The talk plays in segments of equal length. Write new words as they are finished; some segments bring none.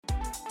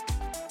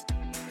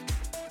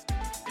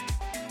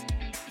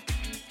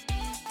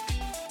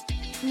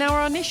Now,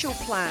 our initial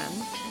plan,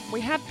 we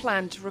had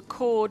planned to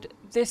record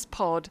this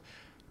pod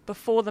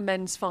before the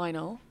men's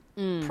final,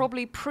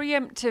 probably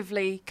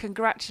preemptively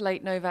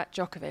congratulate Novak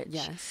Djokovic.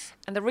 Yes.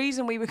 And the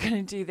reason we were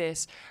going to do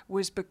this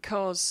was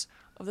because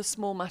of the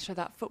small matter of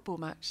that football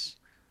match,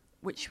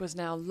 which was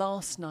now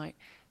last night.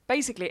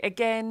 Basically,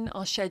 again,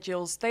 our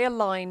schedules, they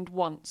aligned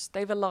once.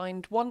 They've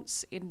aligned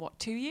once in,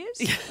 2 years?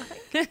 I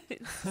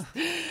think?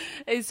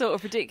 It's sort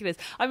of ridiculous.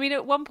 I mean,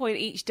 at one point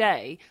each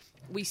day,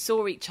 we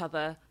saw each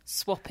other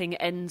swapping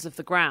ends of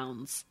the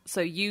grounds. So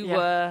you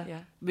were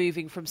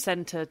moving from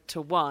centre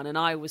to one, and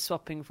I was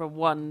swapping from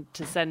one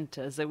to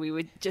centre. So we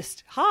would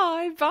just,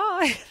 hi,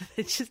 bye.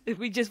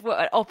 We just were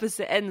at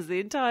opposite ends the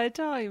entire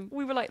time.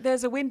 We were like,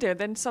 there's a window,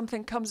 then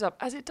something comes up,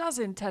 as it does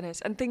in tennis,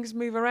 and things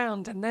move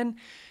around, and then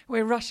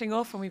we're rushing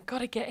off, and we've got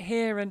to get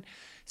here. And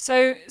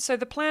so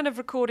the plan of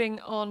recording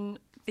on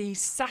the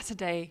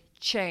Saturday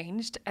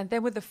changed, and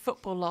then with the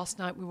football last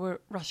night we were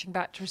rushing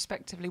back to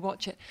respectively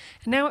watch it,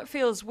 and now it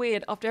feels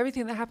weird after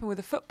everything that happened with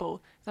the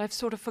football that I've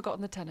sort of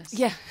forgotten the tennis.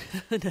 No,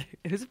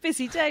 it was a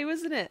busy day,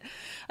 wasn't it?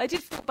 I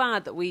did feel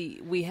bad that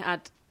we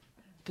had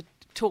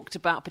talked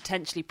about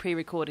potentially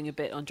pre-recording a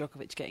bit on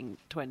Djokovic getting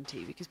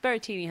 20, because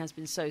Berrettini has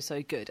been so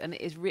good, and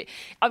it is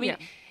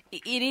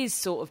it is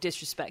sort of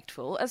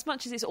disrespectful as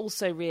much as it's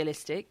also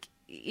realistic.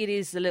 It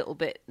is a little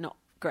bit not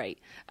great,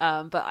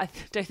 but I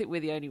don't think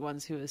we're the only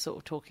ones who are sort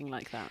of talking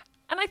like that.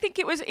 And I think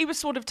it was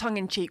sort of tongue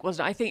in cheek,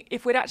 wasn't it? I think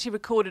if we'd actually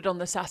recorded on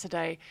the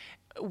Saturday,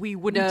 we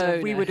wouldn't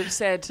have. We would have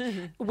said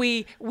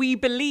we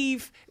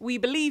believe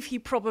he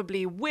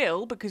probably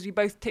will, because we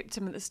both tipped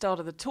him at the start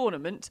of the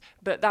tournament,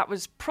 but that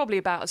was probably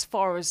about as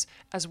far as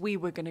we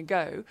were going to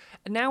go.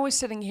 And now we're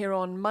sitting here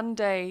on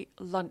Monday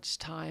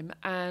lunchtime,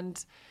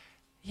 and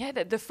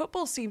the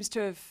football seems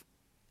to have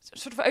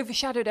sort of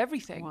overshadowed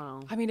everything.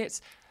 Wow. I mean,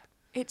 it's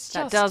just,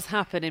 that does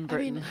happen in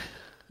Britain.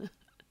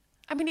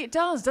 I mean, it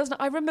does, doesn't it?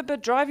 I remember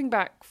driving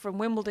back from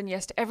Wimbledon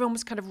yesterday. Everyone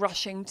was kind of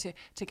rushing to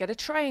get a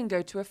train,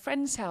 go to a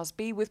friend's house,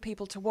 be with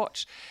people to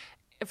watch.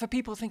 For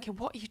people thinking,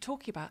 what are you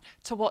talking about?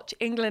 To watch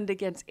England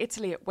against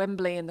Italy at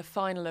Wembley in the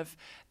final of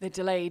the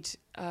delayed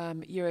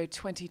Euro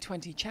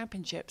 2020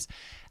 championships.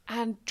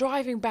 And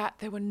driving back,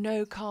 there were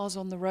no cars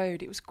on the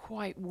road. It was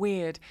quite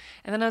weird.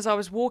 And then as I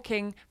was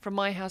walking from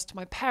my house to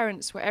my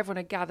parents', where everyone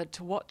had gathered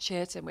to watch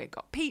it, and we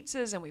got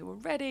pizzas and we were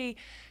ready,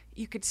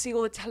 you could see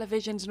all the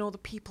televisions and all the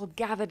people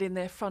gathered in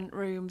their front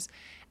rooms.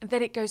 And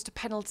then it goes to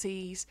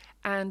penalties.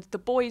 And the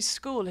boys'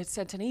 school had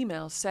sent an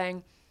email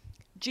saying,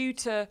 due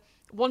to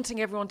wanting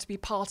everyone to be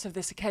part of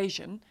this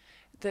occasion,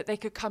 that they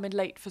could come in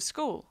late for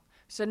school.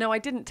 So no, I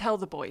didn't tell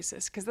the boys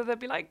this, because then they'd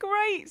be like,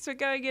 great, so we're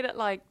going in at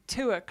like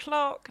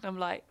 2:00. And I'm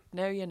like,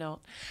 no, you're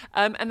not.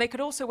 And they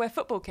could also wear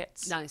football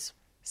kits. Nice.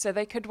 So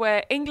they could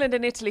wear England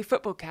and Italy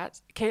football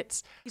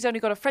kits. He's only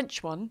got a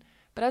French one,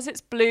 but as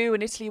it's blue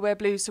and Italy wear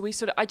blue, so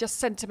I just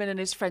sent him in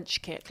his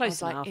French kit.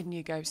 Close enough. Like, in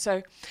you go.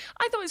 So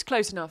I thought it was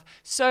close enough.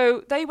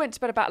 So they went to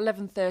bed about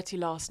 11:30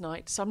 last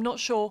night. So I'm not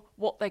sure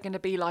what they're going to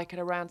be like at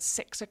around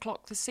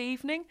 6:00 this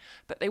evening,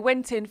 but they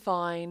went in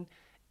fine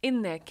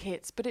in their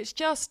kits. But it's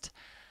just,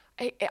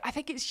 I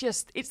think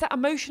it's that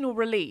emotional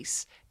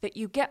release that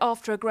you get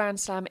after a Grand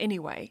Slam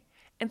anyway.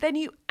 And then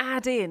you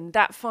add in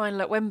that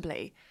final at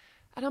Wembley.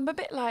 And I'm a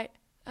bit like,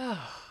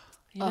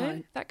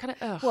 that kind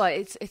of, Well,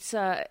 it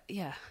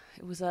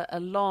was a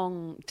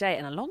long day,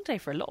 and a long day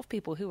for a lot of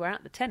people who were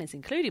at the tennis,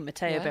 including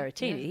Matteo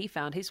Berrettini. He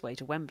found his way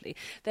to Wembley.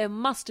 There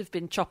must have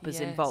been choppers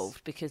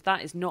involved, because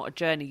that is not a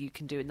journey you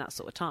can do in that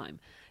sort of time.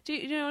 Do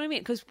you know what I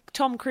mean? Because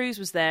Tom Cruise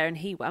was there,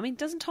 and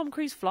doesn't Tom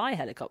Cruise fly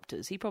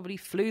helicopters? He probably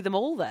flew them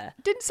all there.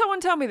 Didn't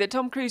someone tell me that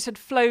Tom Cruise had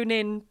flown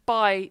in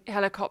by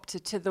helicopter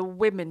to the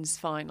women's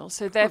final?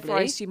 So therefore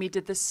I assume he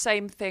did the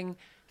same thing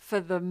for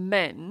the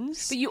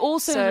men's. But you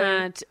also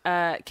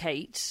had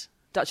Kate,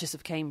 Duchess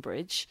of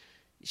Cambridge.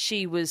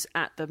 She was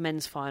at the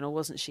men's final,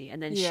 wasn't she?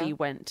 And then she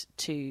went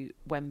to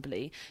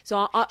Wembley.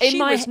 So she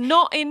was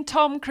not in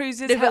Tom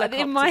Cruise's helicopter.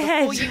 In my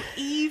head,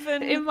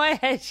 in my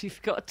head, you've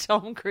got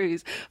Tom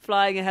Cruise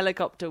flying a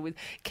helicopter with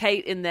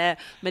Kate in there,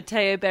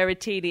 Matteo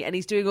Berrettini, and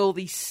he's doing all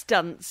these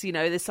stunts. You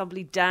know, there's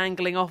somebody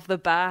dangling off the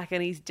back,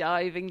 and he's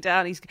diving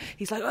down.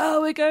 He's like,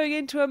 oh, we're going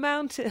into a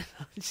mountain.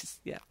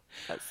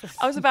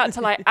 I was about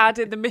to add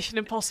in the Mission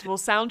Impossible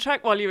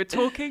soundtrack while you were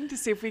talking to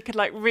see if we could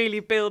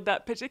really build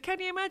that picture. Can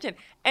you imagine?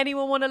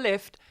 Anyone want a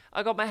lift?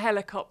 I got my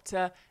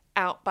helicopter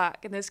out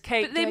back, and there's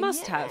Kate. But they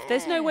must have.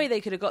 There's no way they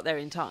could have got there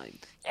in time.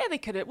 Yeah, they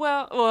could have.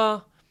 Well,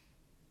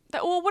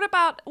 or what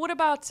about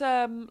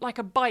like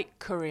a bike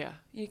courier?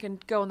 You can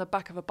go on the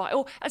back of a bike.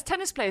 Or as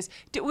tennis players,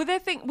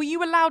 were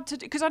you allowed to?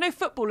 Because I know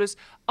footballers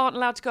aren't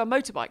allowed to go on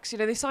motorbikes. You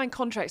know, they sign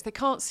contracts. They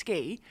can't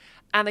ski,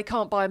 and they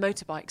can't buy a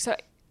motorbike. So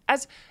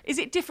is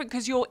it different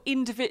because you're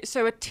individual?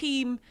 So a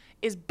team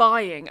is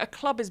buying, a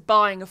club is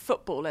buying a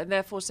footballer and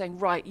therefore saying,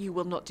 right, you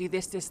will not do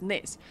this, this and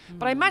this.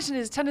 But I imagine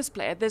as a tennis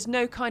player, there's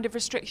no kind of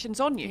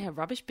restrictions on you. Yeah,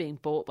 rubbish being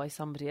bought by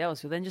somebody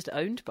else. You're then just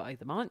owned by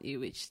them, aren't you?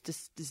 Which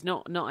just is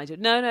not ideal.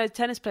 No,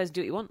 tennis players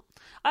do what you want.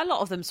 A lot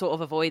of them sort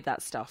of avoid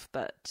that stuff,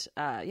 but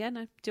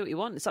do what you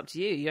want. It's up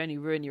to you. You only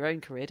ruin your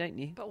own career, don't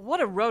you? But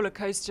what a roller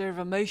coaster of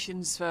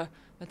emotions for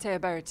Matteo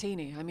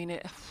Berrettini. I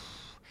mean,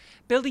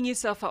 building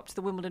yourself up to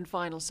the Wimbledon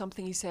final,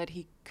 something he said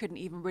he couldn't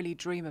even really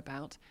dream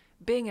about,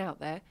 being out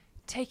there,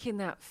 taking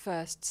that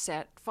first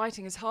set,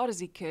 fighting as hard as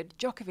he could.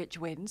 Djokovic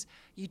wins.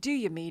 You do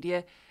your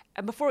media,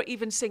 and before it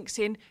even sinks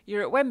in,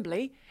 you're at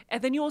Wembley,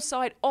 and then your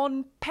side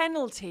on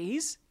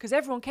penalties, because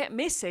everyone kept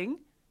missing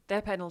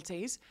their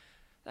penalties,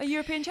 are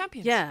European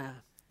champions. Yeah.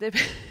 That's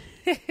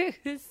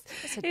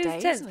a day,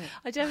 isn't it?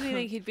 I definitely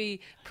think he'd be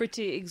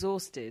pretty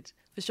exhausted,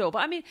 for sure. But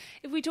I mean,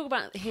 if we talk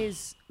about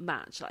his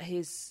match, like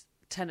his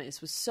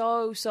tennis was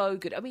so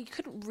good. I mean, you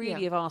couldn't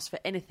really have asked for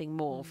anything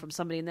more from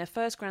somebody in their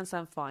first Grand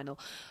Slam final.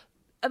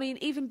 I mean,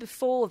 even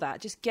before that,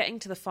 just getting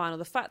to the final,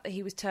 the fact that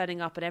he was turning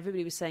up and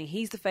everybody was saying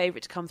he's the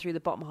favourite to come through the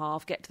bottom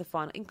half, get to the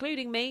final,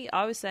 including me,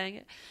 I was saying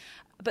it.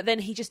 But then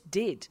he just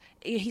did.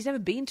 He's never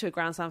been to a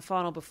Grand Slam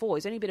final before.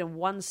 He's only been in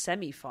one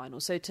semi-final.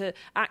 So to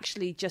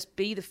actually just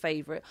be the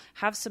favourite,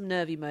 have some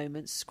nervy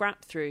moments,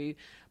 scrap through,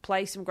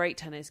 play some great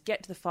tennis,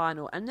 get to the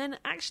final, and then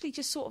actually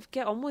just sort of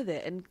get on with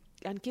it and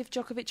give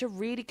Djokovic a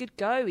really good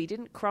go. He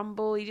didn't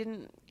crumble. He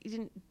didn't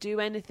do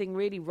anything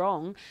really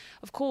wrong.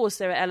 Of course,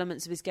 there are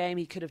elements of his game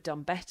he could have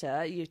done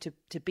better.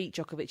 To beat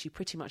Djokovic, you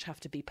pretty much have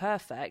to be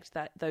perfect.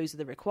 Those are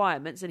the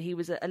requirements, and he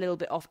was a little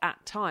bit off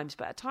at times,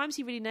 but at times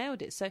he really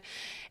nailed it. So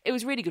it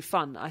was really good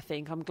fun, I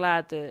think. I'm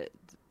glad that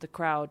the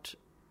crowd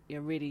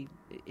really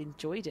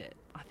enjoyed it.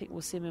 I think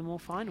we'll see him in more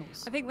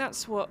finals. I think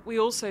that's what we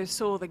also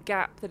saw, the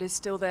gap that is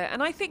still there.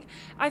 And I think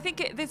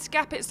this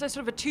gap, it's sort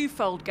of a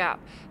twofold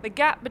gap. The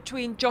gap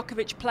between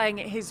Djokovic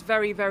playing at his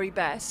very, very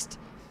best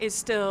is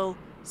still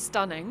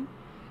stunning.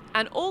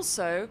 And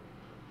also,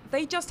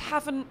 they just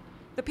haven't...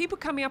 The people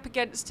coming up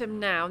against him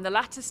now in the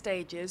latter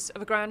stages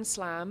of a Grand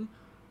Slam,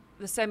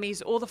 the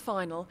semis or the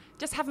final,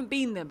 just haven't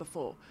been there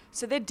before.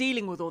 So they're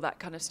dealing with all that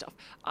kind of stuff.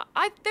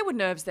 There were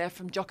nerves there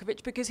from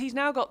Djokovic because he's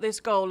now got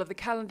this goal of the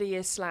calendar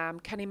year slam.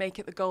 Can he make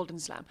it the Golden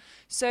Slam?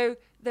 So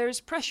there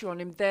is pressure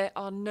on him. There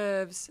are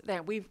nerves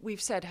there.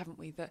 We've said, haven't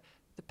we, that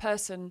the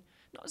person,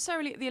 not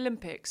necessarily at the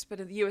Olympics,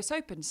 but at the US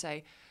Open,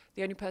 say,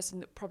 the only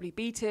person that probably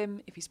beat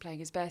him, if he's playing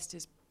his best,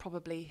 is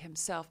probably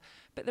himself.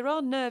 But there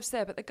are nerves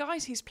there. But the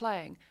guys he's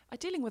playing are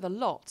dealing with a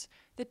lot.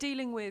 They're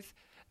dealing with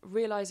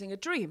realising a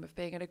dream of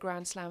being in a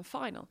Grand Slam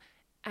final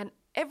and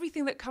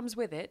everything that comes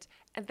with it,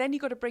 and then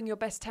you've got to bring your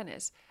best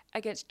tennis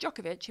against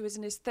Djokovic, who is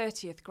in his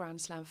 30th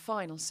Grand Slam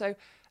final. So,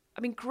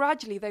 I mean,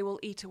 gradually they will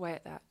eat away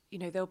at that.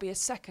 There'll be a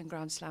second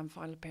Grand Slam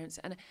final appearance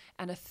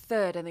and a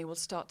third, and they will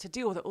start to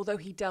deal with it, although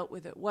he dealt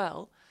with it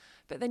well.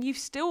 But then you've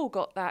still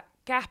got that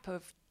gap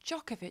of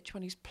Djokovic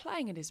when he's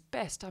playing at his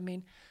best. I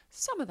mean,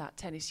 some of that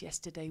tennis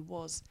yesterday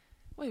was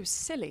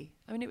silly.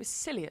 I mean, it was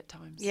silly at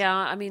times. Yeah,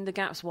 I mean, the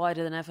gap's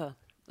wider than ever.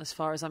 As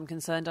far as I'm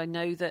concerned, I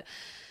know that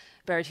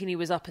Berrettini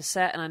was up a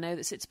set, and I know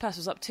that Tsitsipas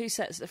was up 2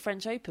 sets at the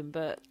French Open,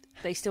 but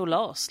they still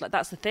lost. Like,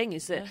 that's the thing,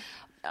 is that,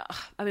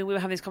 I mean, we were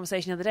having this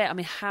conversation the other day. I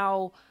mean,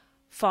 how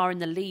far in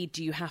the lead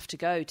do you have to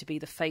go to be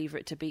the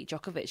favourite to beat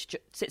Djokovic?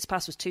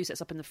 Tsitsipas was 2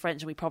 sets up in the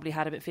French, and we probably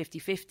had him at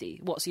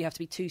 50-50. What, so you have to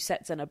be 2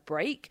 sets and a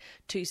break?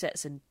 2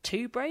 sets and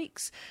 2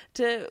 breaks?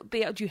 Do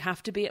you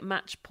have to be at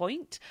match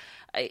point?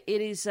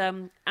 It is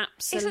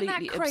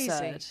absolutely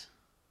absurd.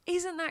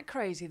 Isn't that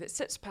crazy that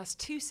Tsitsipas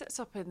 2 sets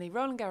up in the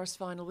Roland Garros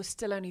final was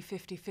still only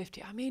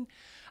 50-50? I mean,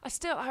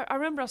 I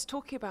remember us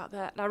talking about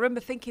that, and I remember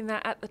thinking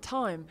that at the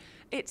time.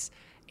 It's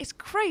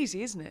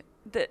crazy, isn't it?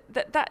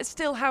 That is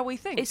still how we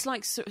think. It's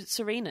like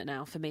Serena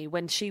now for me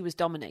when she was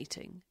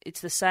dominating.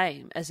 It's the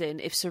same, as in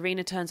if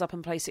Serena turns up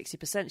and plays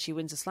 60%, she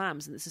wins the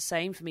slams, and it's the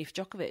same for me for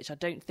Djokovic. I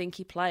don't think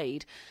he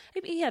played.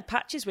 He had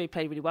patches where he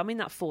played really well. I mean,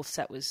 that 4th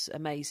set was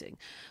amazing,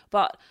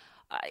 but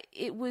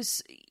it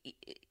was,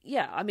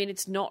 I mean,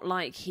 it's not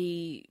like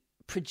he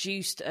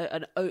produced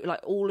like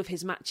all of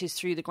his matches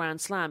through the Grand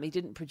Slam. He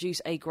didn't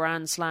produce a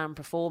Grand Slam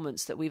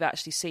performance that we've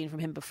actually seen from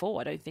him before.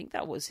 I don't think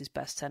that was his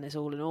best tennis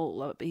all in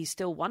all, but he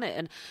still won it.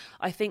 And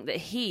I think that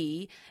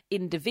he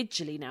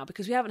individually now,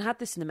 because we haven't had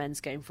this in the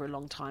men's game for a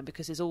long time,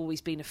 because there's always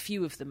been a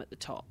few of them at the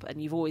top,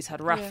 and you've always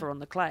had Rafa on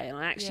the clay. And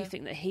I actually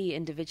think that he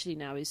individually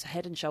now is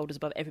head and shoulders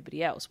above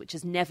everybody else, which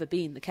has never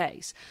been the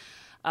case.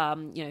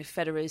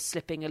 Federer is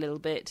slipping a little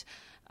bit,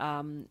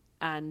 and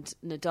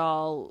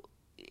Nadal,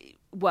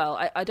 well,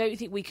 I don't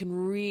think we can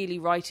really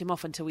write him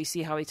off until we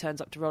see how he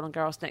turns up to Roland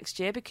Garros next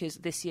year, because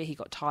this year he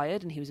got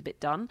tired and he was a bit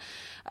done.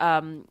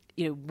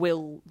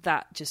 Will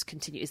that just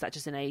continue? Is that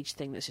just an age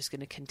thing that's just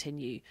going to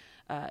continue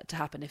to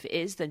happen? If it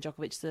is, then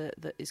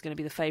Djokovic is going to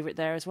be the favourite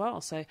there as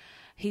well. So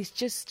there's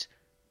just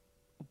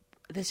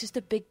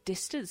a big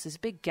distance. There's a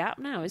big gap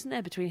now, isn't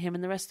there, between him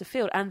and the rest of the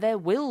field? And there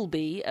will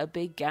be a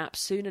big gap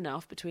soon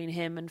enough between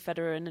him and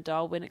Federer and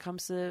Nadal when it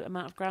comes to the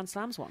amount of Grand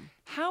Slams won.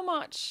 How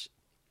much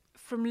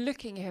from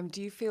looking at him,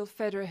 do you feel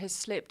Federer has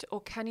slipped,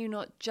 or can you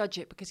not judge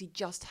it because he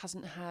just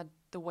hasn't had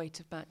the weight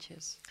of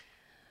matches?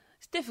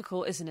 It's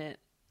difficult, isn't it?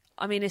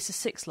 I mean, it's a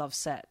 6-love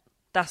set.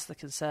 That's the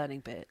concerning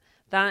bit.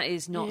 That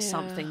is not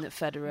something that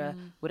Federer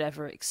would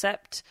ever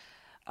accept.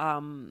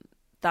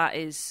 That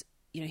is,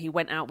 he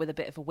went out with a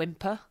bit of a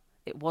whimper.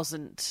 It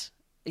wasn't.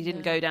 He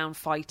didn't go down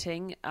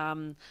fighting.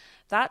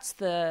 That's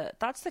the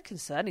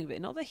concerning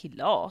bit. Not that he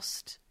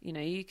lost.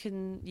 You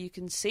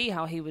can see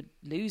how he would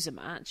lose a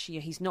match.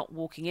 He's not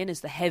walking in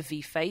as the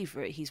heavy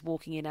favourite. He's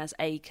walking in as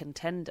a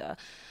contender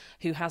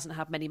who hasn't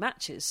had many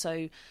matches. So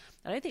I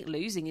don't think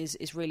losing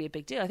is really a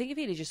big deal. I think if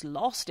he'd have just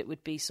lost, it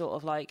would be sort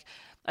of like,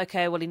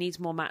 okay, well, he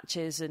needs more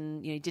matches,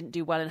 and he didn't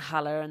do well in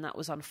Halle, and that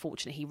was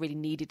unfortunate. He really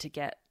needed to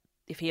get.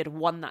 If he had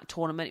won that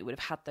tournament, he would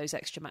have had those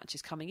extra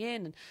matches coming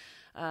in,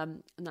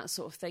 and that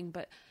sort of thing.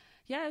 But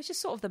yeah, it was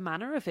just sort of the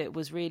manner of it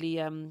was really,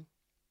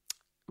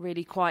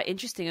 really quite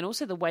interesting, and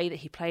also the way that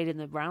he played in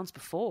the rounds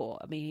before.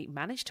 I mean, he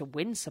managed to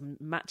win some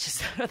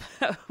matches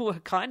that were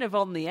kind of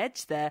on the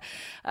edge there.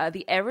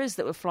 The errors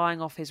that were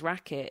flying off his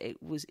racket,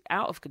 it was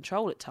out of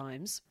control at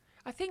times.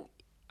 I think,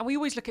 and we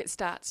always look at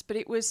stats, but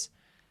it was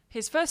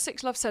his first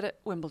 6-love set at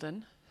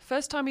Wimbledon.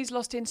 First time he's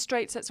lost in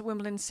straight sets at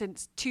Wimbledon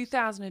since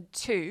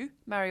 2002,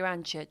 Mario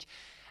Ancic.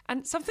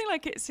 And something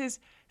like it's his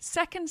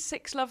second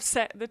 6-love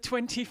set of the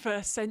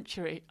 21st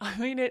century. I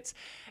mean,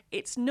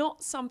 it's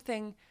not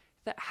something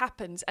that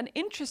happens. And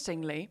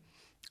interestingly,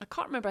 I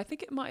can't remember, I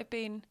think it might have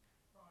been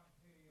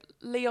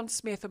Leon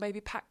Smith or maybe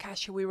Pat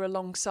Cash, who we were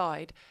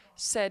alongside,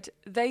 said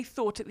they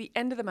thought at the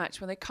end of the match,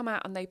 when they come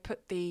out and they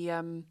put the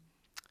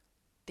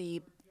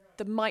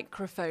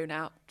microphone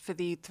out for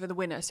the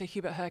winner, so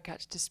Hubert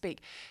Hurkacz to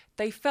speak,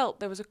 they felt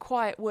there was a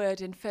quiet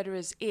word in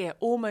Federer's ear,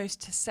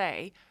 almost to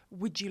say,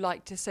 would you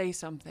like to say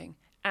something?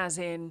 As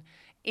in,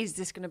 is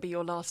this going to be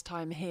your last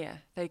time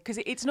here? Because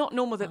it's not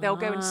normal that they'll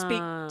go and speak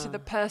to the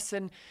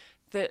person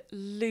that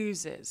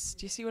loses.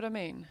 Do you see what I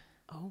mean?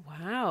 Oh,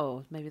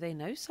 wow. Maybe they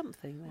know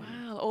something then.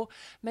 Wow. Or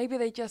maybe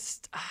they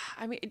just...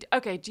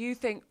 okay, do you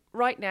think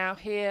right now,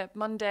 here,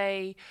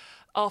 Monday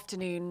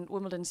afternoon,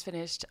 Wimbledon's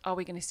finished, are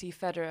we going to see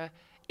Federer?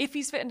 If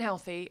he's fit and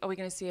healthy, are we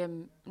going to see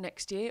him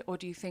next year? Or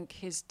do you think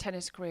his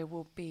tennis career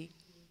will be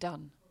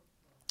done?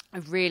 I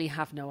really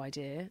have no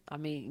idea. I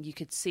mean, you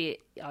could see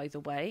it either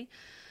way.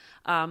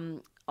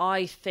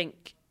 I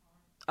think...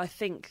 I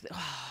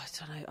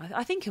don't know.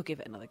 I think he'll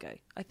give it another go.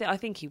 I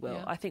think he will.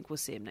 Yeah. I think we'll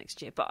see him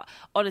next year. But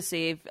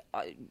honestly,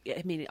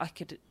 I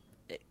could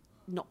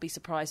not be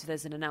surprised if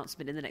there's an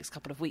announcement in the next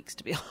couple of weeks.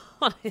 To be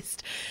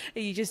honest,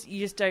 you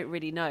just don't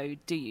really know,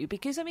 do you?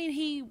 Because I mean,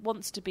 he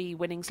wants to be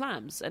winning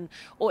slams,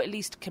 or at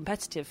least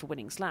competitive for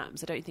winning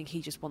slams. I don't think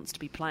he just wants to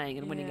be playing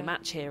and winning a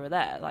match here or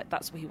there. Like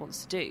that's what he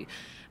wants to do.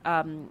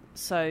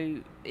 So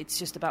it's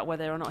just about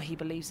whether or not he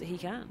believes that he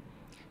can.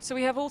 So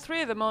we have all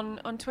three of them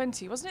on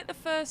 20. Wasn't it the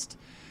first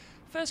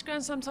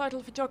Grand Slam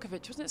title for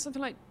Djokovic? Wasn't it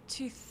something like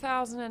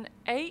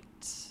 2008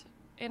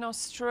 in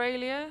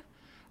Australia?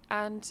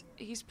 And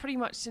he's pretty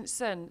much since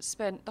then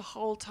spent the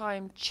whole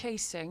time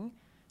chasing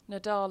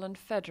Nadal and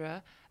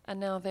Federer, and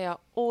now they are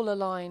all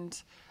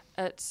aligned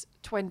at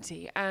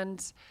 20.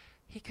 And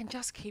he can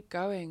just keep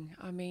going.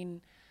 I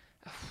mean,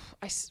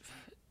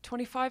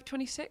 25,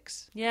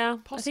 26? Yeah,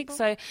 possible? I think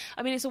so.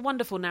 I mean, it's a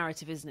wonderful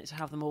narrative, isn't it, to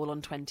have them all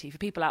on 20. For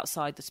people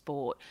outside the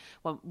sport,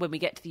 when we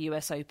get to the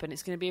US Open,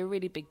 it's going to be a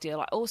really big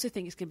deal. I also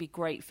think it's going to be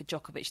great for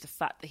Djokovic, the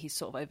fact that he's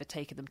sort of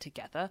overtaken them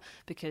together,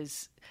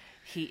 because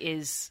he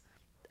is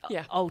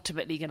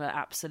ultimately going to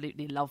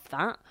absolutely love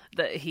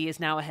that he is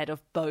now ahead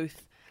of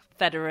both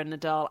Federer and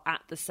Nadal at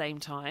the same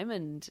time,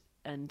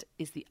 and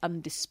is the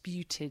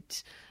undisputed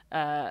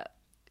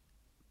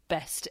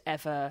best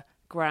ever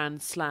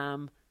Grand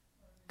Slam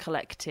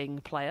collecting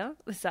player.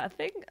 Is that a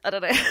thing? I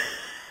don't know.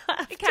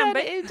 It can be.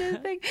 Into a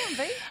thing.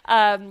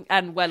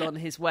 And well on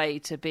his way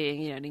to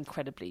being, an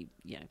incredibly,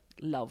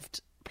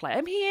 loved player.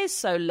 I mean, he is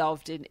so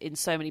loved in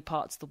so many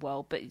parts of the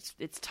world, but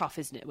it's tough,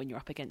 isn't it, when you're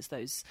up against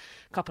those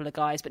couple of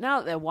guys. But now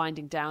that they're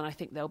winding down, I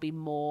think there'll be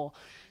more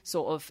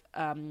sort of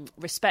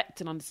respect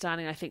and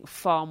understanding. I think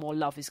far more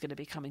love is going to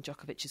be coming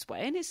Djokovic's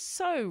way, and it's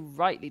so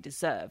rightly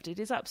deserved. It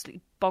is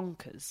absolutely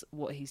bonkers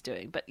what he's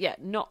doing. But yeah,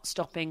 not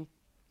stopping.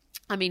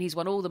 I mean, he's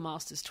won all the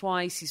Masters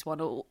twice. He's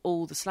won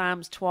all the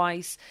Slams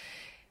twice.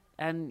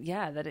 And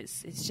yeah, that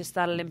it's just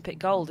that Olympic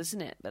gold,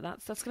 isn't it? But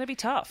that's going to be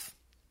tough.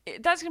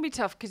 That's going to be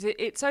tough because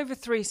it's over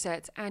 3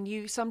 sets, and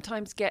you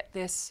sometimes get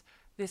this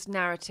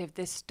narrative,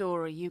 this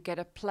story. You get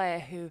a player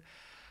who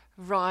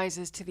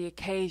rises to the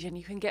occasion.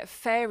 You can get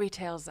fairy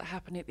tales that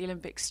happen at the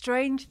Olympics,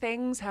 strange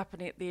things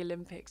happening at the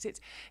Olympics.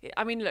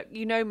 I mean, look,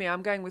 you know me.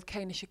 I'm going with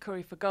Kei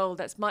Nishikori for gold.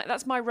 That's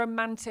my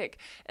romantic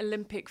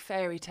Olympic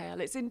fairy tale.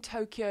 It's in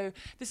Tokyo.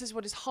 This is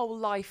what his whole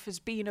life has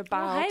been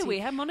about. Oh, hey, we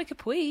have Monica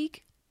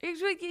Puig.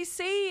 You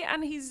see,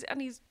 and he's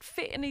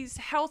fit and he's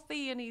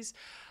healthy and he's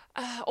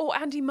Or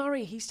Andy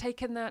Murray, he's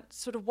taken that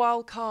sort of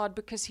wild card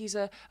because he's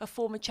a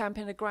former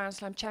champion, a Grand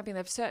Slam champion. They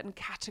have certain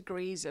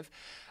categories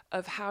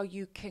of how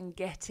you can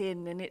get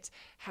in, and it's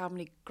how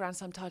many Grand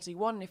Slam titles he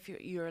won if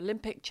you're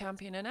Olympic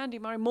champion. And Andy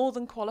Murray more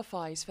than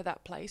qualifies for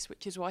that place,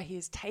 which is why he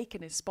has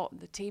taken his spot in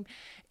the team.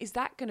 Is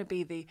that going to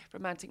be the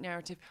romantic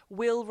narrative?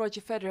 Will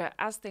Roger Federer,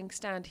 as things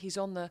stand, he's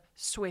on the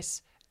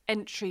Swiss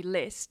entry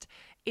list.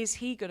 Is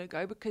he going to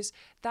go? Because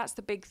that's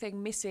the big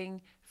thing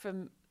missing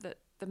from the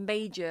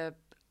major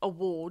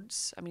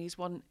awards. I mean, he's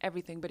won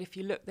everything, but if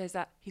you look, there's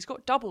that he's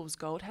got doubles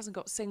gold, hasn't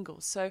got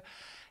singles. So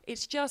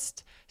it's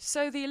just,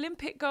 so the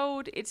Olympic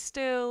gold, it's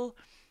still,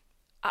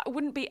 I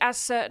wouldn't be as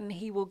certain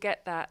he will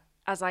get that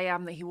as I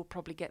am that he will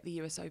probably get the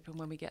US Open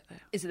when we get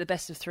there. Is it the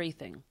best of three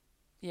thing?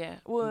 Yeah.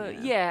 Well,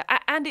 yeah.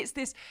 And it's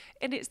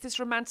this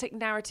romantic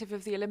narrative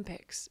of the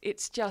Olympics.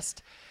 It's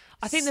just,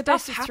 I think the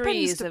best of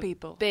three is a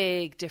people.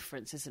 Big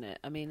difference, isn't it?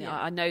 I mean,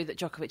 I know that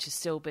Djokovic has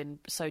still been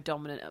so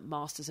dominant at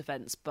Masters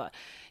events, but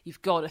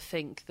you've got to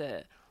think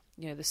that,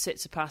 the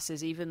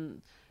Tsitsipas's,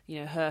 even,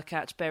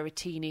 Hurkacz,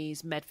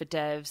 Berrettinis,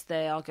 Medvedevs,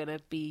 they are going to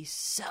be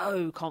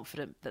so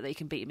confident that they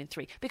can beat him in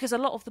three. Because a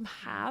lot of them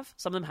have,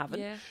 some of them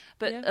haven't,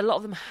 but a lot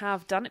of them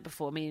have done it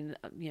before. I mean,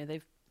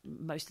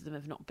 most of them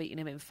have not beaten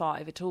him in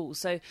five at all.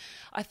 So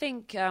I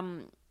think...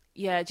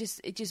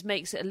 it just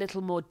makes it a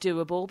little more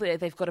doable. But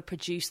they've got to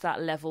produce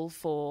that level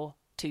for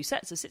two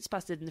sets, as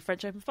Tsitsipas did in the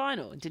French Open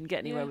final and didn't get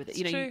anywhere with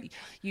it.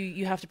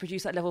 You have to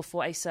produce that level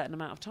for a certain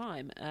amount of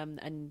time,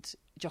 and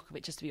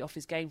Djokovic has to be off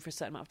his game for a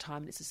certain amount of time,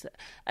 and it's just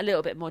a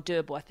little bit more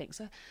doable, I think.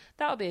 So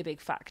that would be a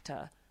big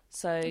factor.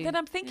 So then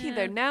I'm thinking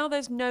though, now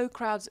there's no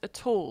crowds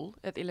at all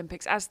at the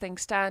Olympics as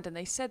things stand, and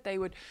they said they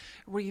would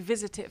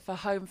revisit it for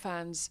home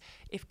fans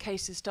if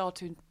cases start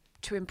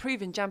to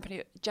improve in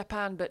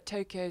Japan, but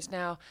Tokyo is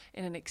now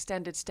in an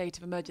extended state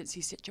of emergency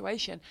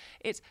situation.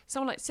 It's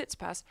someone like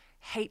Tsitsipas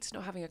hates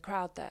not having a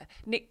crowd there.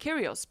 Nick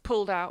Kyrgios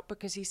pulled out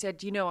because he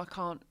said, I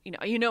can't,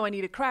 I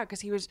need a crowd, because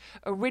he was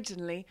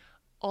originally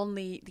on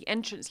the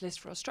entrance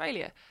list for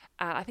Australia.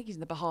 I think he's in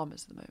the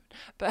Bahamas at the moment.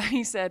 But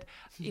he said,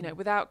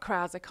 without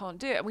crowds, I can't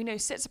do it. And we know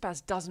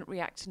Tsitsipas doesn't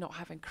react to not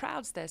having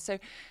crowds there. So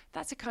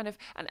that's a kind of...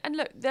 And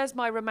look, there's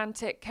my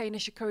romantic Kei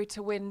Nishikori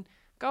to win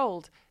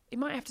gold. He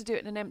might have to do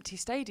it in an empty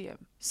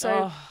stadium.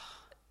 So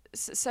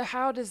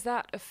how does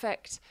that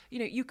affect,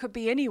 you could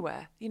be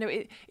anywhere.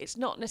 It's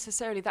not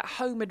necessarily that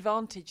home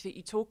advantage that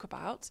you talk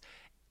about.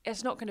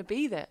 It's not going to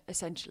be there,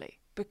 essentially,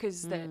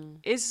 because there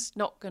is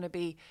not going to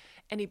be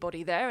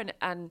anybody there.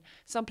 And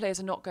some players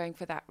are not going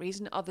for that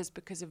reason, others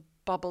because of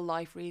bubble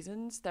life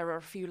reasons. There are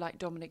a few like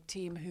Dominic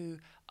Thiem who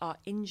are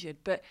injured.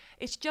 But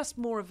it's just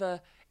more of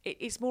a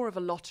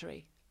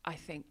lottery, I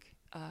think,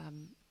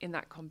 in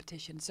that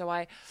competition. So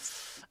I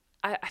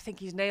think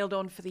he's nailed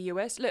on for the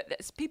US. Look,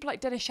 there's people like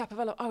Denis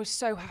Shapovalov. I was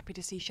so happy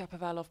to see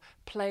Shapovalov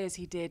play as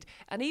he did.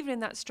 And even in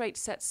that straight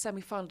set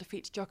semi-final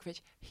defeat to Djokovic,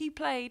 he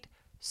played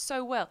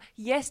so well.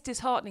 Yes,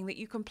 disheartening that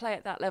you can play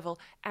at that level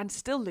and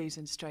still lose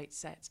in straight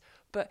sets.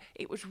 But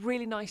it was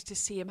really nice to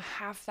see him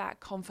have that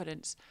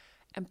confidence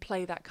and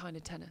play that kind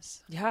of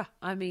tennis. Yeah,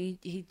 I mean,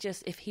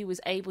 if he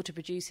was able to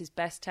produce his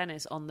best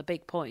tennis on the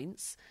big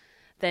points,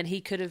 then he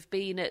could have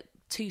been at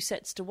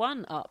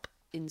 2-1 up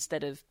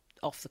instead of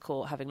off the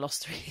court having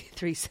lost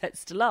three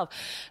sets to love.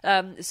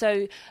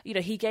 So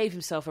he gave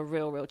himself a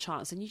real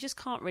chance, and you just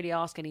can't really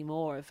ask any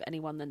more of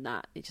anyone than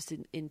that. It just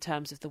in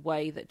terms of the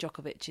way that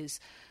Djokovic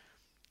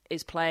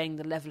is playing,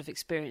 the level of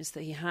experience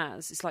that he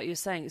has. It's like you're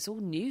saying, it's all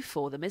new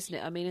for them, isn't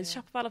it? I mean, and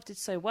Shapovalov did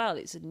so well.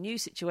 It's a new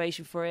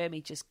situation for him. He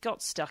just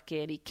got stuck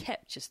in. He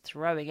kept just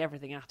throwing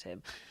everything at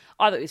him.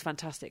 I thought it was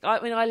fantastic. I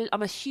mean,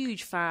 I'm a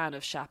huge fan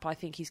of Shap. I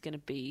think he's going to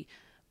be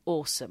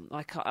awesome.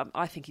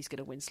 I think he's going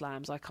to win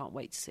slams. I can't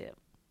wait to see it.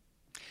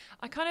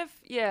 I kind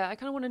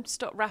of want him to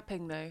stop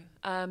rapping though.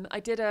 I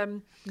did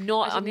I'm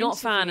not a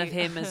fan of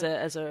him as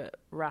a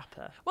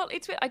rapper. Well,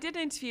 I did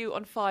an interview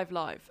on 5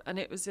 Live, and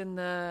it was in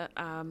the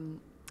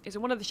it's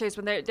in one of the shows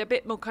when they're a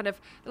bit more kind of,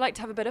 they like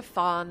to have a bit of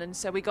fun, and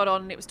so we got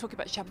on and it was talking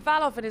about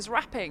Shapovalov and his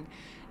rapping,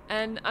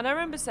 and I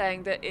remember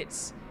saying that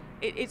it's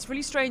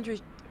really strange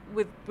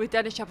with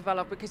Denis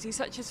Shapovalov, because he's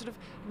such a sort of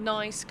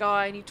nice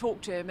guy, and you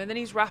talk to him and then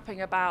he's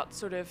rapping about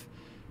sort of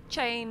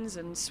chains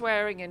and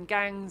swearing and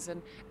gangs,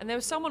 and there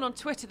was someone on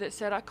Twitter that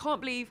said, I can't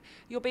believe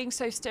you're being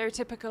so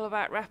stereotypical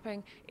about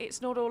rapping.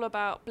 It's not all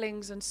about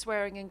blings and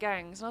swearing and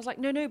gangs. And I was like,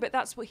 no, but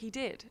that's what he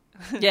did.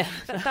 Yeah,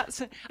 that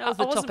was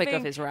the topic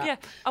of his rap. Yeah,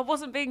 I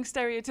wasn't being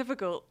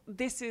stereotypical.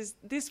 This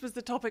was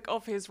the topic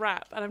of his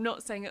rap, and I'm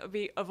not saying it would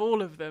be of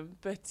all of them,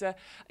 but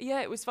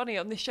it was funny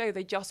on the show.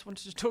 They just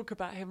wanted to talk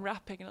about him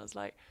rapping, and I was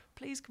like,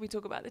 please, can we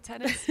talk about the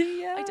tennis?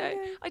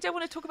 I don't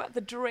want to talk about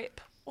the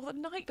drip or the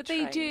night But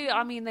train. they do.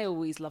 I mean, they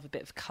always love a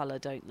bit of colour,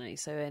 don't they?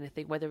 So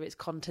anything, whether it's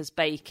Conta's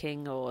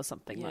baking or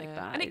something like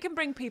that, and it can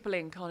bring people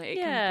in, can't it?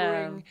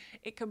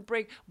 It can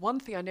bring. One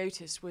thing I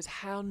noticed was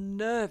how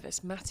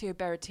nervous Matteo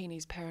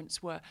Berrettini's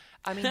parents were.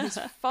 I mean, his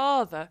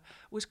father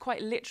was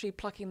quite literally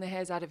plucking the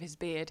hairs out of his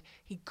beard.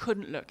 He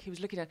couldn't look. He was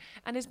looking at,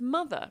 and his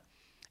mother,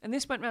 and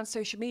this went around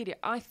social media.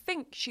 I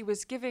think she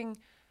was giving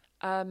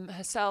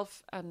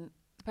herself and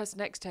the person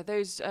next to her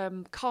those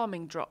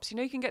calming drops.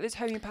 You can get this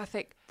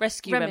homeopathic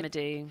rescue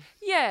remedy.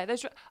 Yeah,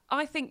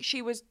 I think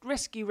she was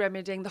rescue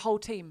remedying the whole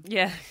team.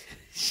 Yeah,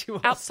 she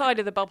was. Outside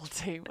of the bubble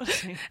team.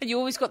 And you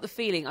always got the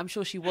feeling, I'm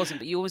sure she wasn't,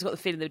 but you always got the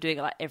feeling they were doing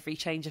it like every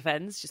change of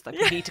ends, just like,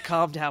 we need to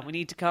calm down, we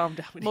need to calm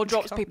down. More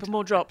drops, people,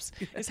 more drops.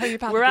 It's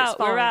homeopathic, we're it's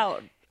fine. We're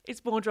out.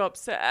 It's more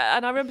drops.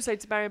 And I remember saying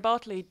to Marion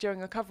Bartley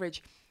during our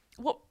coverage,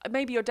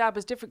 maybe your dad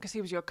was different because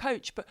he was your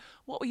coach, but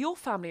what were your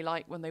family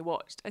like when they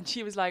watched? And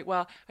she was like,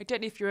 well, I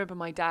don't know if you remember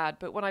my dad,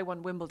 but when I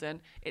won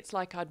Wimbledon, it's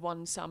like I'd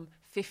won some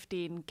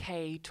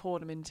 15K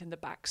tournament in the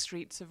back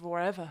streets of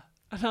wherever.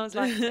 And I was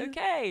like,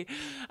 okay.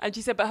 And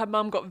she said, but her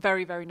mum got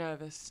very, very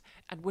nervous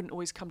and wouldn't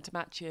always come to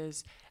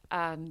matches.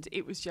 And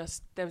it was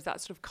just, there was that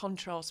sort of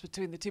contrast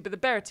between the two. But the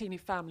Berrettini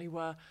family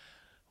were,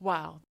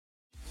 wow.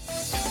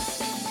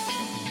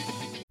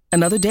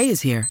 Another day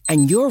is here,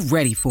 and you're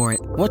ready for it.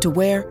 What to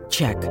wear?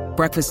 Check.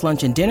 Breakfast,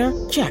 lunch, and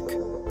dinner? Check.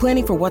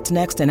 Planning for what's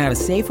next and how to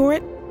save for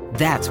it?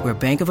 That's where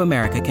Bank of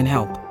America can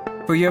help.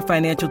 For your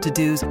financial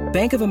to-dos,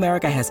 Bank of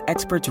America has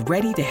experts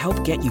ready to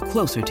help get you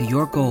closer to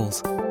your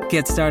goals.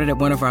 Get started at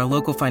one of our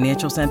local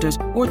financial centers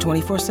or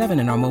 24/7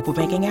 in our mobile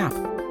banking app.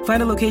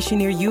 Find a location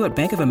near you at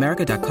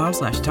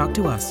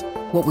bankofamerica.com/talktous.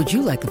 What would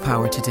you like the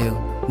power to do?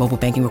 Mobile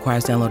banking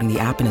requires downloading the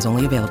app and is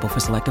only available for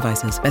select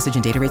devices. Message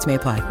and data rates may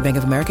apply. Bank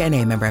of America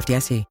NA, member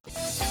FDIC.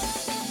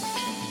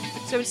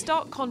 So in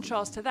stark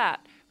contrast to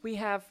that, we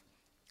have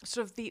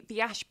sort of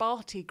the Ash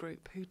Barty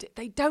group,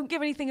 they don't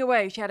give anything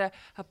away. She had her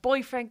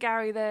boyfriend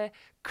Gary there,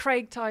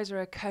 Craig Tyser,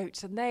 her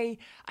coach, and I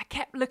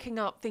kept looking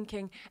up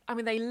thinking,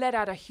 they let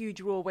out a huge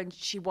roar when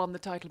she won the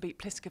title, beat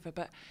Pliskova,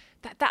 but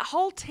that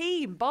whole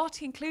team,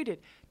 Barty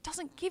included,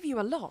 doesn't give you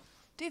a lot,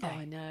 do they? Oh,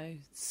 I know.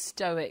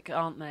 Stoic,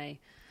 aren't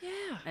they?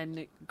 Yeah.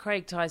 And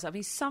Craig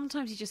Tyser,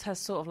 sometimes he just has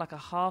sort of like a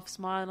half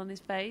smile on his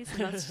face, and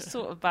that's just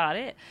sort of about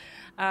it.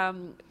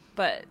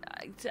 But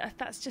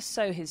that's just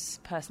so his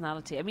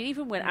personality.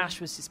 Even when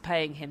Ash was just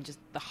paying him just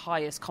the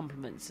highest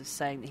compliments of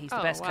saying that he's the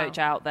best coach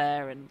out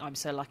there and I'm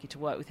so lucky to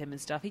work with him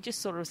and stuff, he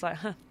just sort of was like,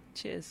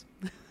 cheers.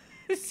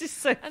 It's just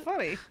so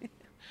funny.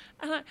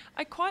 And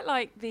I quite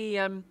like the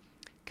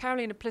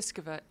Karolina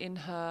Pliskova in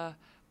her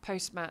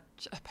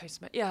post-match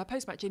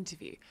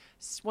interview.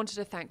 Wanted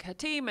to thank her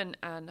team and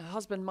her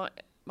husband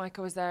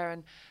Micah was there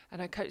and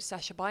her coach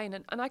Sasha Bayan,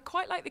 and I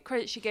quite like the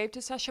credit she gave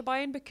to Sasha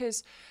Bayan,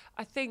 because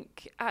I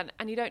think, and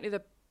you don't know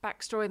the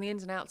backstory and the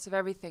ins and outs of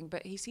everything,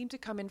 but he seemed to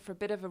come in for a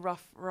bit of a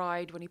rough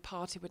ride when he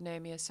partied with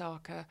Naomi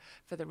Osaka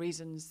for the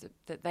reasons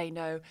that they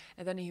know,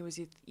 and then he was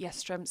with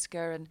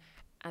Yastremska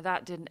and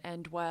that didn't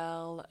end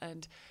well,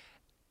 and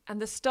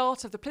the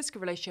start of the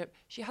Pliskova relationship,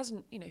 she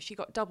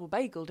got double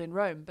bageled in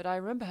Rome, but I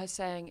remember her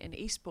saying in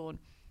Eastbourne,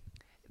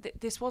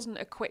 this wasn't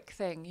a quick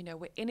thing,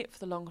 we're in it for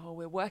the long haul,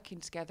 we're working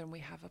together and we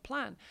have a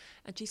plan.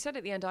 And she said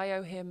at the end, I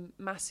owe him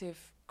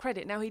massive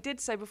credit. Now, he did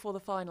say before the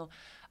final,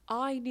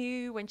 I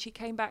knew when she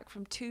came back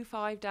from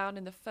 2-5 down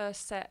in the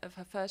first set of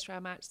her first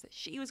round match that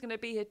she was going to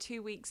be here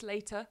 2 weeks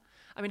later.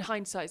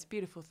 Hindsight's a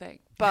beautiful thing,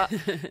 but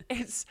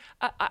it's,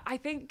 I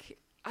think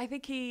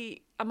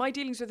he, and my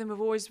dealings with him have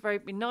always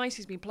been nice.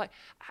 He's been polite.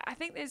 I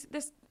think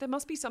there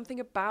must be something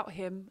about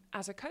him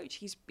as a coach.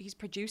 He's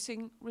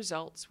producing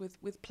results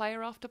with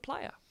player after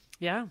player.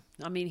 Yeah,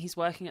 he's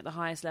working at the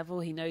highest level.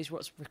 He knows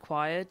what's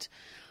required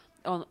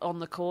on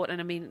the court,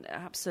 and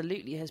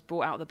absolutely has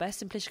brought out the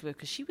best in Pliskova,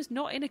 because she was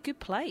not in a good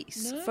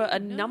place for a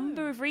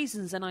number of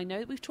reasons. And I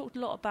know that we've talked a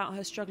lot about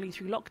her struggling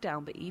through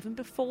lockdown, but even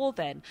before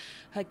then,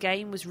 her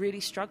game was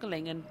really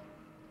struggling. And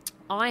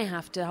I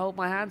have to hold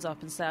my hands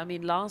up and say,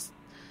 last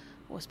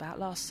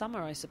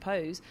summer, I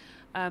suppose,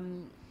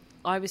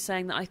 I was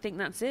saying that I think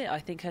that's it. I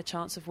think her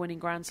chance of winning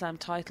Grand Slam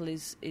title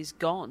is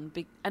gone.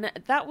 And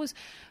that was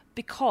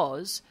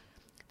because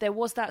there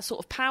was that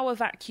sort of power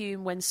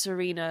vacuum when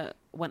Serena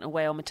went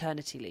away on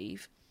maternity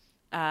leave,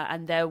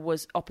 and there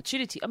was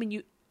opportunity.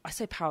 I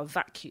say power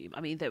vacuum.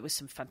 There was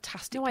some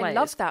fantastic players. I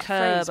love that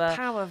Kerber, phrase,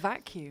 power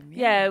vacuum.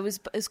 Yeah, it was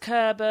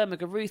Kerber,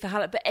 Muguruza,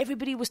 Halep, but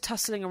everybody was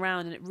tussling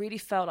around, and it really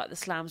felt like the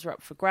slams were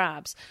up for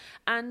grabs.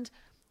 And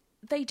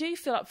they do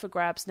feel up for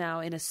grabs now,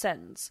 in a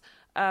sense,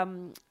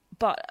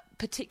 but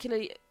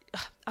particularly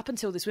up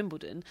until this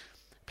Wimbledon,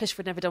 Pliskova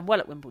had never done well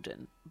at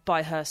Wimbledon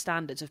by her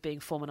standards of being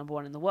former number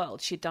one in the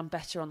world. She'd done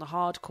better on the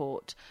hard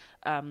court.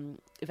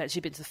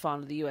 Eventually been to the final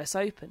of the US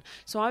Open.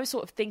 So I was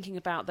sort of thinking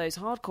about those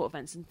hard court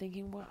events and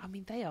thinking,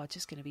 they are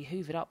just going to be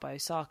hoovered up by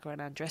Osaka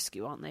and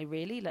Andreescu, aren't they,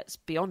 really? Let's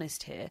be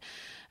honest here.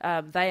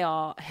 They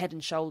are head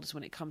and shoulders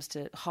when it comes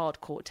to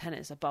hard court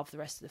tennis above the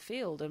rest of the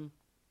field. And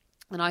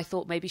I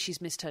thought maybe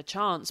she's missed her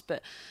chance.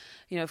 But,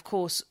 of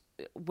course,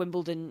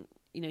 Wimbledon,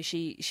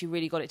 she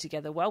really got it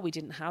together well. We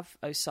didn't have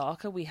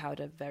Osaka. We had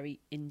a very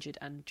injured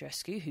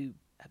Andreescu who,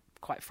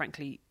 quite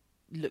frankly,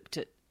 looked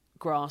at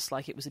grass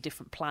like it was a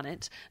different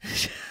planet.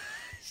 She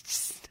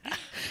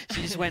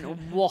just went,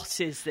 what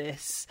is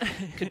this?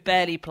 Could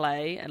barely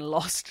play and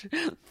lost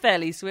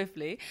fairly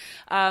swiftly.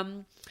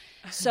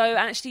 So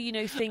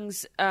actually,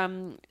 things...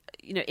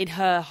 in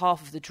her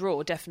half of the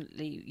draw,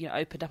 definitely,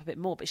 opened up a bit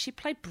more. But she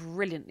played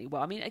brilliantly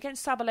well. I mean,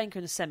 against Sabalenka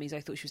in the semis,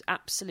 I thought she was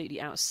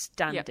absolutely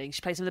outstanding. Yep.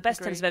 She played some of the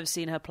best tennis I've ever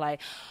seen her play.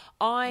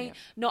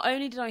 Not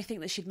only did I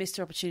think that she'd missed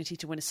her opportunity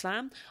to win a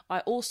slam,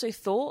 I also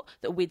thought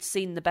that we'd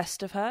seen the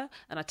best of her,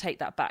 and I take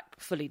that back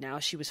fully now.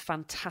 She was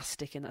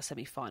fantastic in that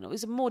semi-final. It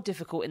was more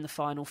difficult in the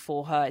final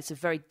for her. It's a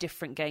very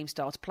different game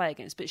style to play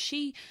against, but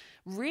she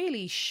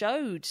really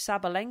showed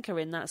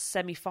Sabalenka in that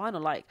semi-final,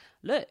 like,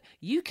 look,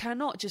 you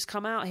cannot just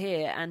come out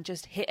here and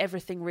just hit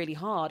everything really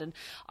hard. And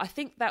I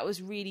think that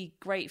was really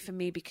great for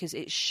me because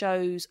it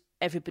shows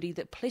everybody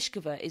that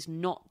Pliskova is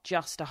not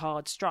just a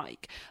hard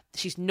strike.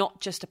 She's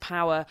not just a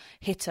power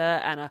hitter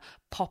and a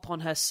pop on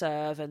her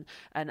serve and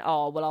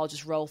I'll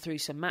just roll through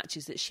some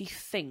matches. That she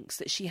thinks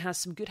that she has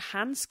some good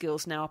hand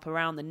skills now up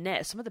around the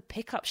net. Some of the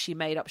pickups she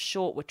made up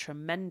short were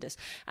tremendous.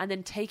 And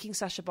then taking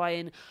Sasha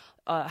Bayin,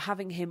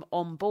 having him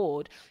on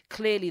board,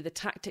 clearly the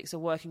tactics are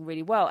working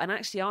really well. And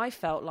actually I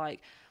felt like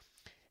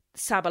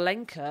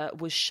Sabalenka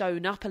was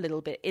shown up a little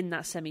bit in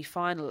that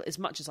semi-final, as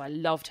much as I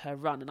loved her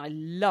run and I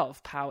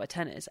love power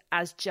tennis,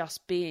 as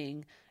just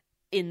being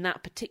in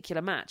that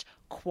particular match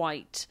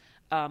quite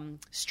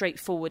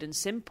straightforward and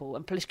simple.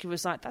 And Pliskova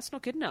was like, that's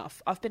not good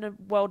enough. I've been a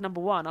world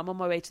number one. I'm on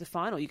my way to the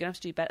final. You're going to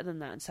have to do better than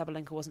that. And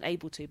Sabalenka wasn't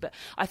able to. But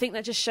I think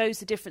that just shows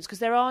the difference, because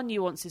there are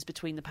nuances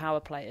between the power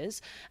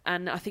players.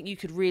 And I think you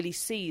could really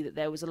see that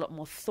there was a lot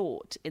more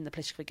thought in the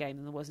Pliskova game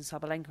than there was in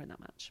Sabalenka in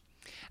that match.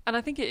 And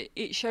I think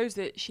it shows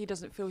that she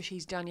doesn't feel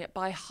she's done yet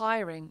by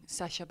hiring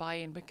Sasha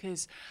Bayin,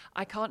 because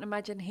I can't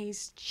imagine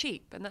he's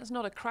cheap. And that's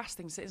not a crass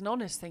thing to say, it's an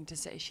honest thing to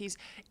say. She's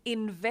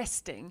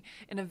investing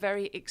in a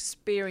very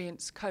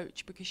experienced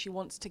coach because she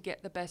wants to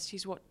get the best.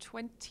 She's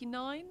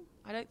 29?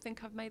 I don't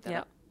think I've made that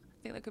up.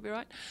 I think that could be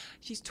right.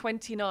 She's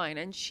 29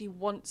 and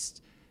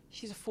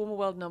she's a former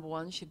world number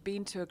one. She'd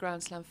been to a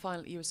Grand Slam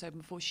final at US Open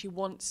before. She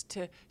wants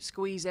to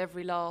squeeze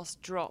every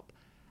last drop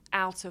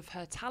out of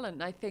her talent.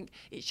 And I think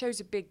it shows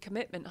a big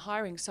commitment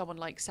hiring someone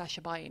like Sasha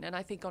Bayin, and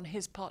I think on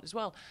his part as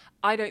well.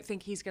 I don't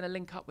think he's going to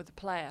link up with a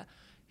player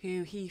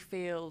who he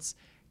feels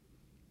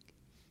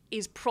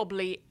is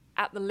probably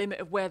at the limit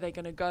of where they're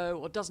going to go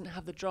or doesn't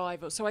have the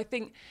drive. So I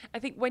think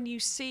when you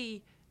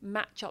see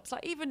matchups,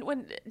 like even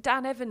when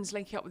Dan Evans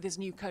linking up with his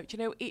new coach,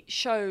 it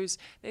shows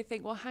they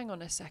think, well, hang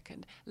on a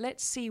second,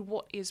 let's see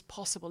what is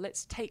possible,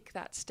 let's take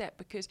that step.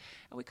 Because,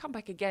 and we come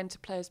back again to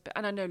players,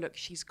 and I know, look,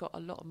 she's got a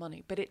lot of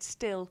money, but it's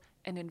still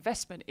an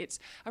investment. I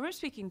remember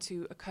speaking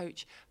to a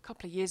coach a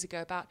couple of years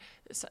ago about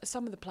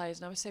some of the players,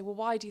 and I would say, well,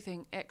 why do you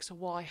think X or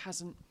Y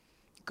hasn't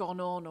gone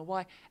on, or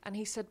why? And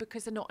he said,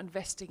 because they're not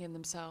investing in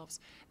themselves.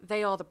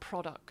 They are the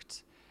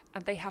product,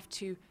 and they have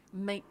to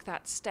make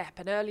that step.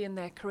 And early in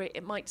their career,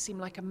 it might seem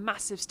like a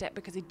massive step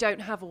because they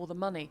don't have all the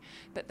money,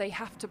 but they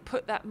have to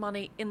put that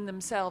money in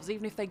themselves.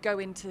 Even if they go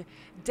into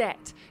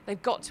debt,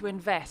 they've got to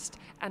invest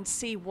and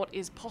see what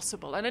is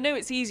possible. And I know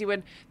it's easy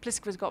when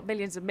Pliskova's got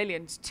millions and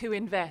millions to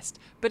invest,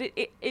 but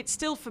it's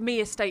still, for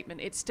me, a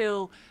statement. It's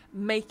still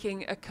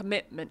making a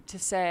commitment to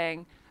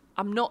saying,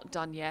 I'm not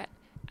done yet,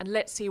 and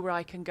let's see where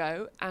I can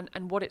go.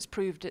 And what it's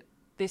proved at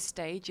this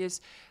stage is,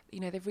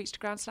 they've reached a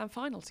Grand Slam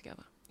final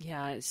together.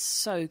 Yeah, it's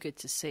so good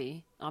to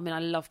see. I mean, I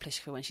love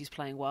Pliskova when she's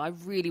playing well. I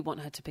really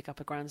want her to pick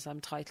up a Grand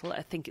Slam title.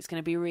 I think it's going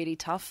to be really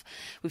tough.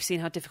 We've seen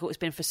how difficult it's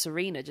been for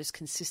Serena, just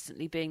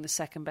consistently being the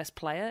second best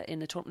player in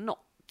the tournament. Not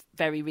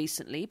very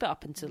recently, but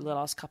up until the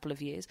last couple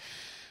of years,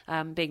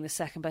 being the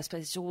second best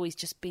player. It's always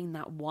just been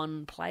that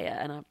one player.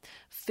 And I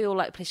feel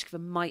like Pliskova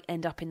might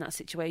end up in that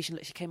situation.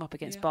 Like, she came up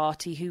against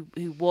Barty, who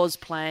was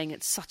playing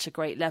at such a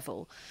great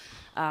level.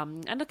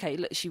 And okay,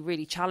 look, she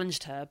really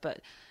challenged her, but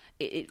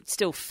it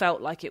still felt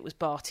like it was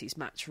Barty's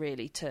match,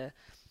 really, to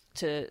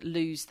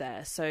lose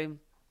there. So,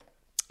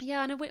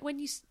 yeah, and when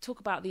you talk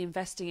about the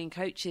investing in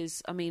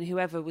coaches, I mean,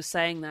 whoever was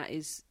saying that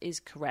is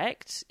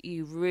correct.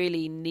 You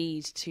really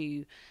need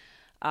to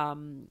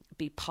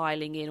be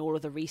piling in all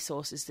of the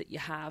resources that you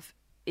have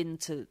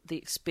into the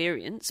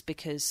experience,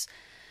 because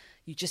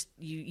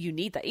you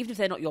need that. Even if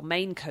they're not your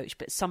main coach,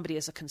 but somebody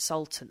as a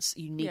consultant,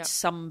 you need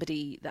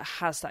somebody that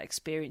has that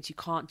experience. You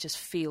can't just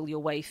feel your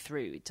way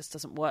through. It just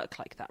doesn't work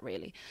like that,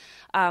 really.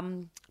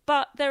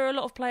 But there are a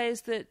lot of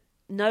players that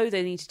know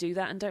they need to do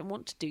that and don't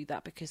want to do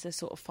that because they're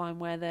sort of fine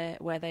where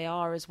they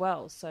are as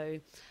well. So,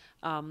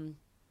 I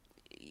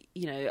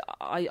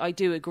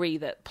do agree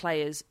that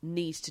players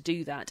need to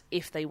do that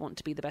if they want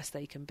to be the best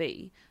they can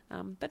be.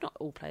 But not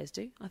all players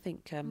do. I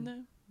think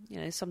no.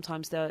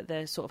 Sometimes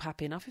they're sort of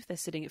happy enough if they're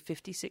sitting at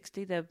 50,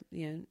 60, they're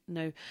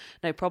no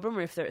problem.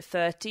 Or if they're at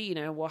 30,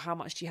 well, how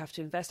much do you have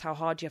to invest? How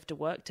hard do you have to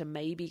work to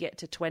maybe get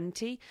to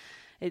 20?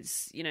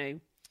 It's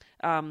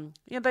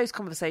those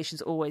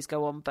conversations always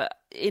go on. But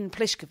in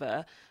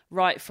Pliskova,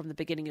 right from the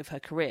beginning of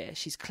her career,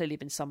 she's clearly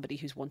been somebody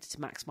who's wanted to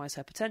maximise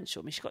her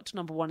potential. I mean, she got to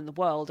number one in the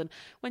world, and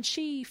when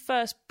she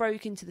first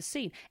broke into the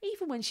scene,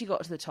 even when she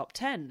got to the top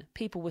 10,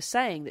 people were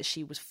saying that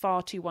she was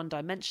far too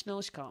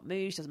one-dimensional. She can't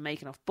move, she doesn't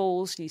make enough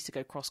balls, she needs to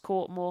go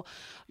cross-court more,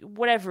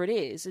 whatever it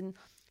is. And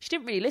she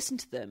didn't really listen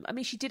to them. I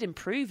mean, she did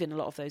improve in a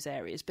lot of those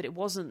areas, but it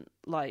wasn't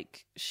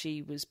like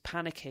she was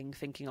panicking,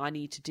 thinking, I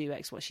need to do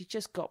X, Y. She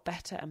just got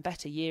better and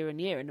better year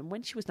and year. And then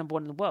when she was number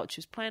one in the world, she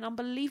was playing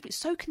unbelievably,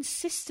 so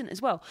consistent as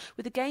well.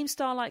 With a game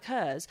style like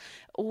hers,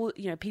 all,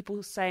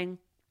 people saying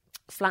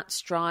flat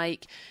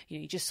strike,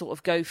 you just sort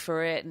of go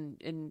for it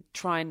and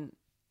try and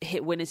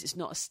hit winners. It's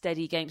not a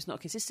steady game, it's not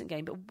a consistent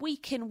game, but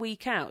week in,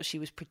 week out, she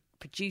was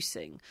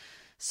producing.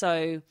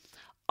 So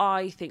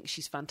I think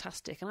she's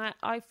fantastic, and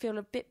I feel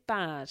a bit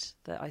bad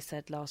that I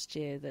said last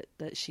year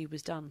that she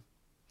was done.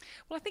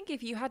 Well, I think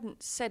if you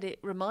hadn't said it,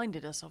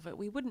 reminded us of it,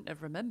 we wouldn't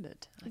have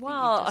remembered.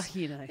 I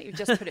think you've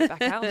just put it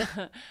back out.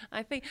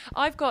 I think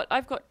I've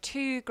got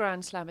 2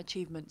 Grand Slam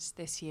achievements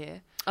this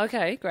year.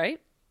 Okay, great.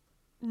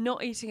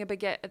 Not eating a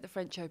baguette at the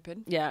French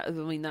Open. Yeah, I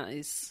mean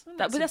that's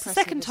that's the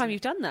second time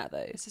you've done that, though.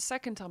 It's the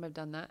second time I've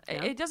done that.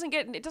 Yeah. It doesn't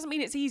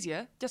mean it's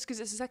easier just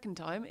because it's the second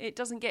time. It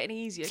doesn't get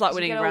any easier. It's like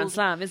winning a Grand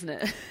Slam, isn't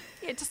it?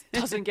 It just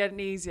doesn't get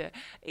any easier.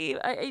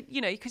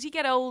 Because you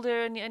get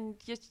older and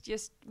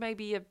just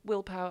maybe your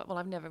willpower. Well,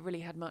 I've never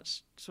really had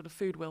much sort of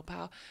food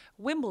willpower.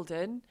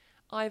 Wimbledon,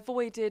 I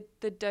avoided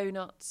the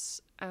donuts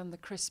and the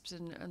crisps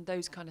and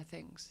those kind of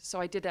things. So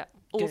I did that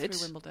all through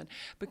Wimbledon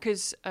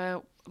because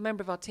a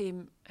member of our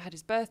team had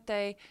his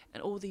birthday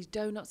and all these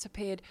donuts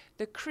appeared.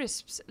 The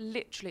crisps,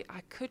 literally,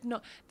 I could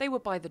not. They were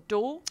by the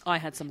door. I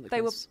had some of the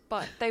crisps.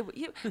 And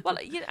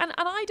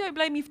I don't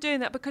blame you for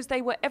doing that because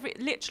they were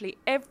literally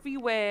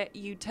everywhere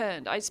you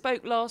turned. I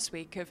spoke last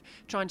week of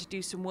trying to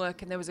do some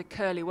work and there was a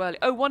curly whirly.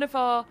 Oh, one of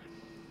our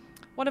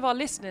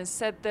listeners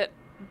said that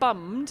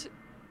bummed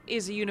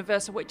is a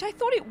universal word, which I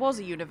thought it was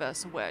a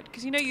universal word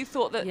because you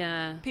thought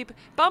that people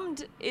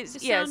bummed is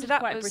so that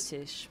quite was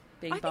British.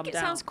 I think it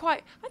sounds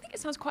quite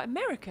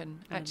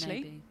American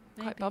actually. Maybe.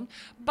 Quite bummed.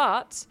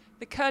 But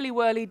the curly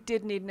whirly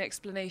did need an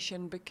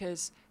explanation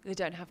because they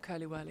don't have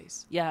curly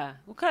whirlies. Yeah,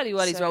 well, curly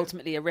whirlies are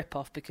ultimately a rip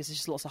off because there's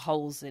just lots of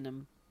holes in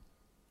them.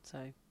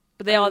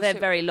 But they're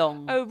very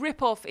long. Oh,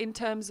 rip off in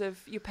terms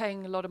of you're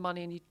paying a lot of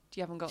money and you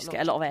haven't got. Just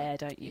get a lot of air,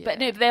 don't you? Yeah. But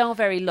no, they are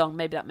very long.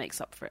 Maybe that makes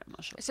up for it. I'm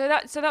not sure. So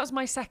that was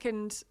my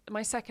second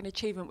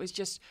achievement was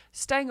just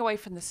staying away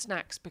from the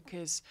snacks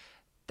because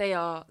they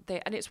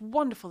and it's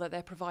wonderful that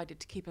they're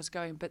provided to keep us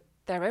going, but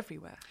they're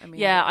everywhere.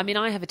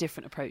 I have a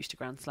different approach to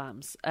Grand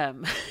Slams.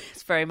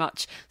 It's very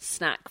much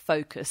snack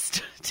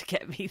focused to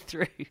get me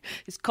through.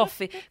 It's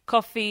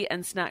coffee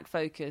and snack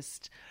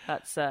focused.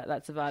 That's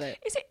about it.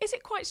 Is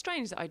it quite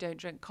strange that I don't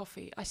drink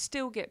coffee? I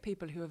still get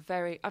people who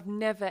are I've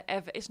never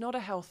ever. It's not a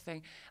health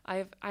thing.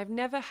 I've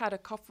never had a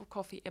cup of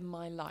coffee in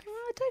my life.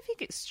 I don't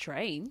think it's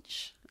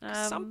strange.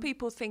 Some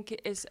people think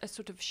it is a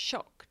sort of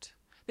shocked.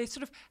 They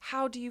sort of,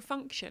 how do you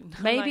function?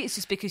 Maybe it's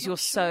just because you're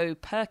so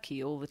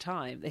perky all the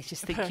time. They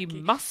just think you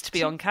must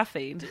be on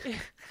caffeine.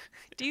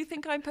 Do you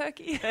think I'm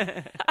perky?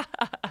 No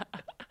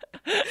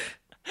I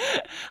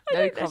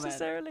don't comment.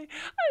 necessarily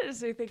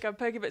think I'm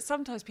perky, but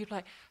sometimes people are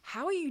like,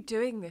 how are you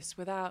doing this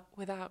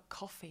without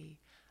coffee?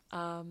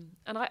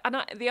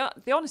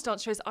 The honest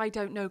answer is I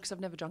don't know because I've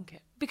never drunk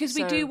it. Because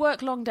we do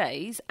work long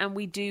days and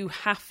we do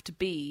have to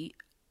be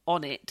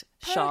on it,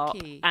 sharp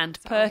and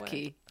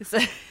perky.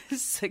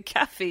 So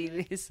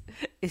caffeine is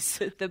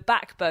the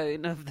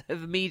backbone of the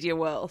media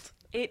world.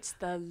 It's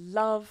the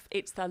love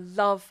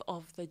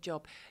of the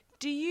job.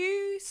 Do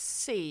you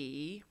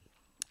see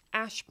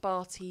Ash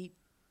Barty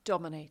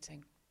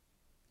dominating?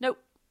 Nope.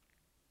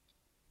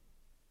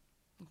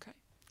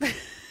 Okay.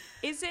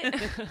 Is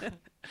it?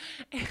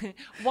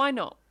 Why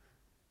not?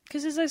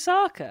 Because it's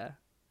Osaka.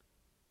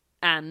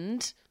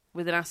 And,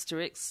 with an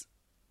asterisk,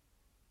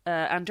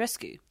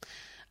 Andreescu.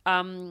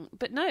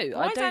 But no,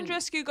 Why has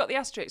Andreescu got the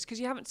asterisk?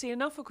 Because you haven't seen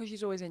enough, or because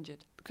she's always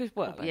injured?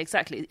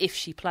 Exactly. If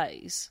she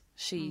plays,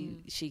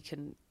 she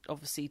can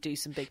obviously do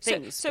some big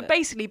things. So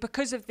basically,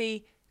 because of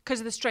the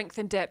strength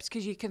and depth,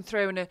 because you can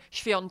throw in a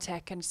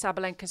Swiatek, and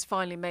Sabalenka's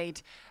finally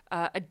made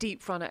a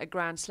deep run at a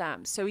Grand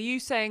Slam. So are you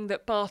saying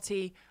that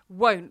Barty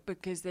won't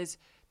because there's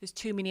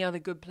too many other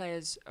good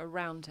players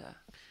around her?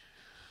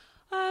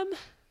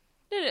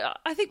 No.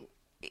 I think.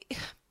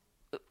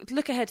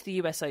 Look ahead to the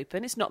US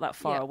Open. It's not that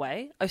far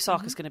away.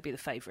 Osaka's going to be the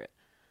favourite.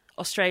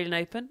 Australian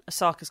Open,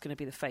 Osaka's going to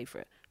be the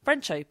favourite.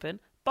 French Open,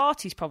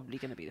 Barty's probably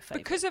going to be the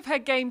favourite. Because of her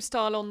game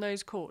style on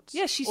those courts?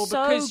 Yeah, she's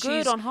so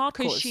good on hard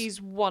courts. Because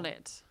she's won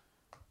it.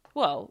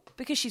 Well,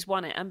 because she's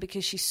won it and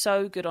because she's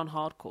so good on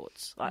hard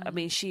courts. Like, I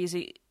mean, she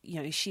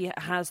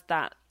has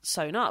that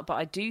sewn up. But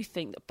I do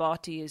think that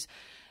Barty is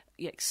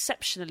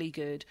exceptionally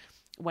good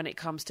when it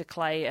comes to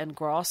clay and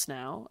grass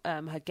now.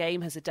 Her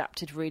game has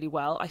adapted really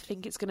well. I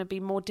think it's going to be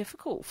more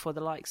difficult for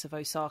the likes of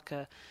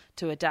Osaka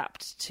to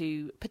adapt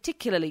to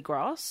particularly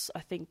grass.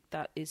 I think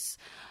that is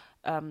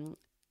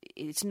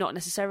it's not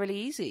necessarily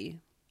easy.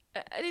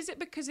 And is it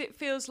because it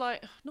feels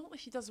like, not that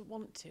she doesn't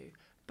want to,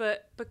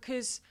 but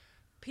because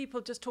people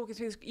just talking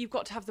through this, you've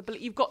got to have the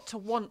belief, you've got to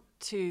want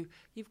to,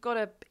 you've got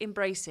to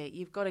embrace it,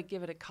 you've got to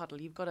give it a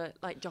cuddle, you've got to,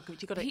 like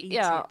Djokovic, you've got to eat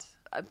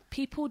it.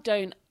 People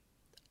don't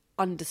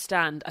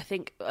understand. I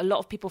think a lot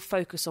of people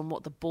focus on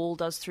what the ball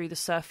does through the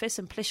surface,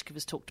 and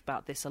Pliskova talked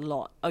about this a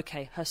lot.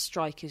 Okay, her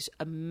strike is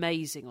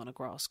amazing on a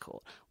grass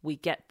court. We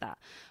get that.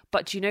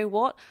 But do you know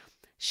what?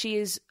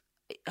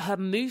 Her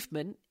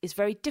movement is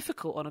very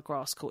difficult on a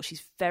grass court.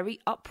 She's very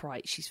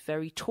upright. She's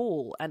very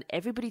tall. And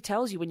everybody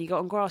tells you when you go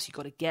on grass, you've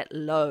got to get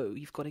low.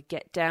 You've got to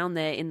get down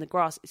there in the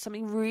grass. It's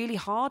something really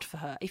hard for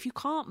her. If you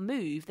can't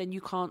move, then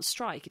you can't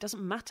strike. It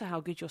doesn't matter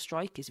how good your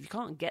strike is. If you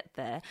can't get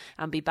there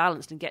and be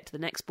balanced and get to the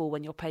next ball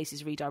when your pace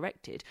is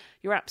redirected,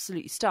 you're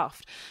absolutely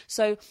stuffed.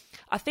 So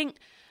I think,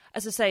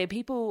 as I say,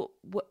 people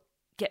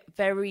get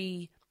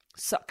very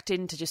sucked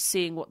into just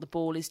seeing what the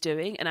ball is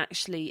doing, and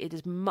actually it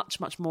is much,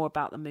 much more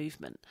about the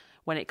movement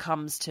when it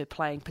comes to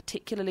playing,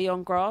 particularly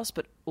on grass,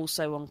 but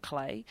also on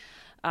clay.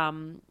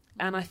 And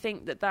I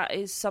think that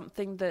is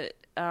something that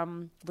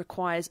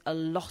requires a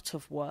lot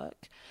of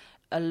work,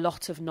 a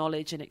lot of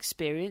knowledge and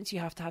experience. You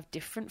have to have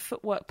different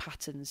footwork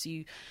patterns.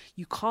 You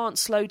can't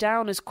slow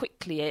down as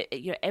quickly.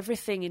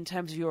 Everything in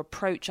terms of your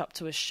approach up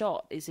to a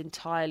shot is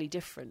entirely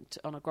different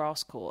on a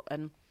grass court.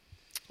 And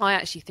I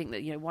actually think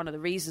that one of the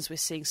reasons we're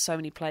seeing so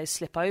many players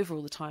slip over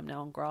all the time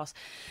now on grass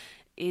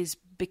is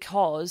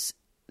because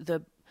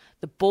the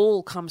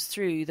ball comes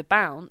through the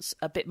bounce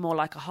a bit more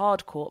like a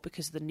hard court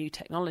because of the new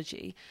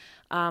technology.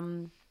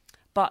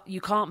 But you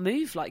can't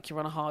move like you're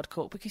on a hard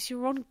court because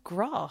you're on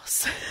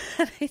grass.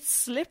 It's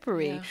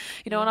slippery.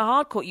 Yeah. On a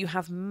hard court you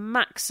have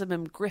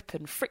maximum grip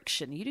and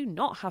friction. You do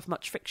not have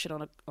much friction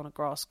on a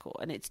grass court,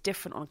 and it's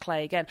different on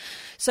clay again.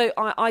 So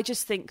I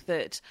just think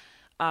that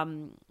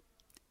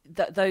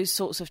that those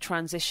sorts of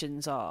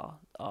transitions are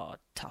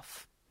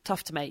tough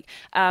to make.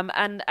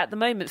 And at the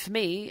moment, for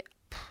me,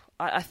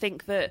 I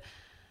think that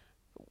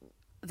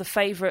the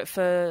favourite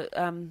for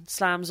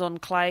slams on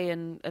clay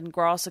and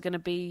grass are going to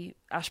be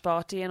Ash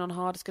Barty, and on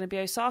hard it's going to be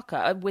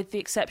Osaka, with the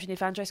exception if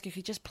Andreescu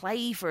could just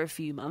play for a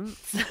few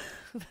months,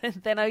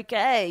 then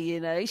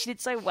okay, she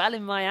did so well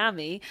in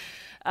Miami,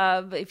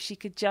 but if she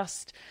could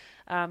just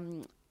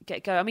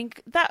get go.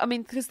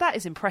 Because that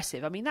is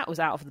impressive. That was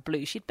out of the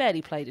blue. She'd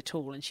barely played at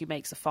all, and she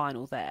makes a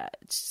final there.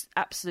 It's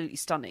absolutely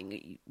stunning.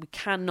 We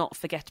cannot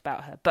forget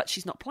about her, but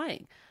she's not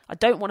playing. I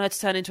don't want her to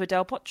turn into a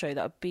Del Potro.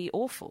 That would be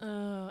awful.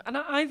 And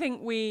I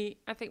think we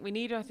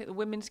need her. I think the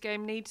women's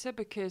game needs her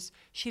because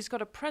she's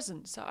got a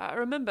presence. I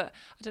remember,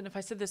 I don't know if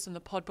I said this on the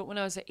pod, but when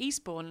I was at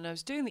Eastbourne and I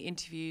was doing the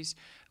interviews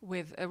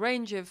with a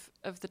range of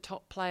the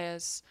top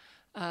players,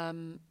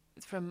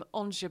 from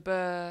Ons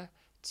Jabeur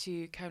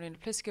to Karolina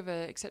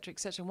Pliskova, etc.,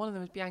 etc. One of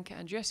them is Bianca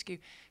Andreescu.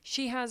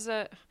 She has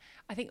I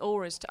think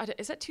aura is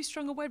that too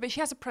strong a word? But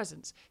she has a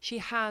presence. She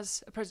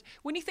has a presence.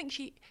 When you think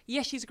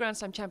she's a Grand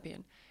Slam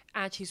champion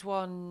and she's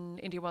won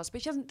Indian Wells,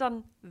 but she hasn't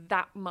done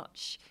that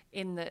much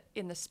in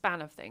the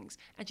span of things,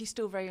 and she's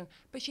still very young.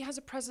 But she has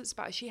a presence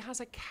about her. She has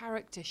a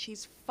character.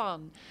 She's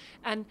fun,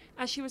 and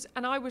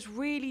I was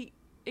really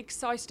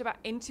excited about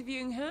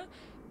interviewing her,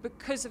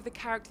 because of the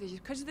character,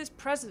 because of this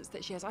presence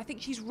that she has. I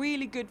think she's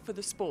really good for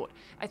the sport.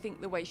 I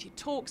think the way she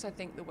talks, I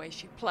think the way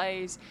she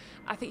plays,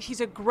 I think she's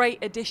a great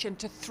addition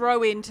to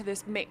throw into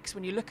this mix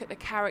when you look at the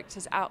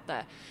characters out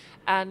there.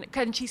 And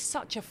she's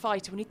such a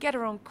fighter. When you get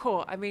her on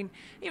court, even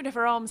if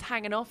her arm's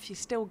hanging off, she's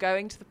still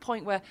going to the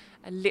point where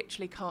I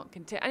literally can't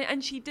continue.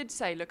 And she did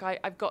say, look,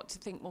 I've got to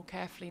think more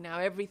carefully now.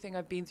 Everything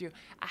I've been through,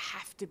 I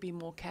have to be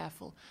more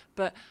careful.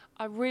 But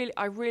I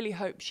really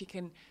hope she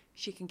can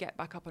get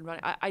back up and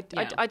running. I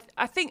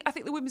think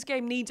the women's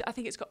game needs. I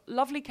think it's got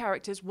lovely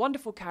characters,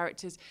 wonderful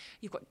characters.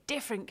 You've got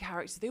different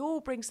characters. They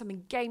all bring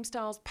something: game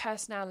styles,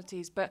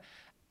 personalities. But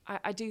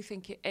I do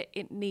think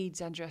it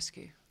needs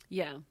Andreescu.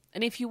 Yeah,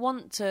 and if you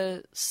want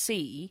to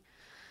see,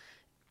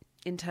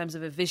 in terms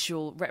of a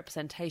visual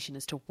representation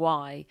as to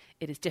why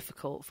it is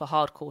difficult for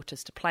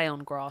hardcourters to play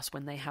on grass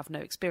when they have no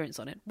experience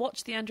on it,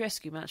 watch the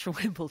Andreescu match from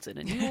Wimbledon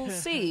and you will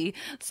see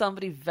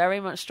somebody very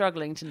much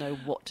struggling to know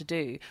what to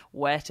do,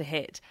 where to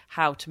hit,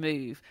 how to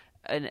move,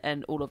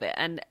 and all of it.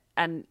 And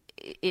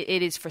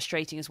it is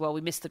frustrating as well.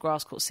 We missed the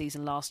grass court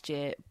season last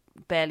year,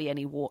 barely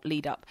any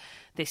lead up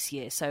this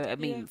year. So,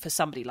 for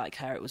somebody like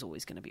her, it was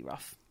always going to be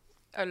rough.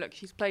 Oh, look,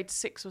 she's played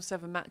 6 or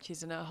 7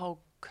 matches in her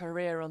whole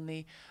career on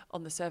the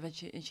serve, and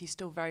she's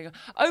still very young.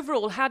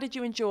 Overall, how did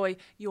you enjoy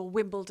your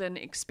Wimbledon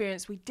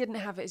experience? We didn't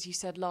have it, as you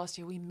said, last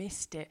year. We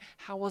missed it.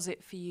 How was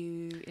it for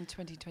you in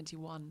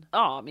 2021?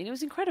 Oh, it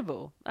was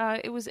incredible.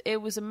 It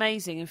was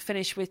amazing, and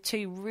finished with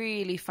 2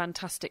 really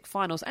fantastic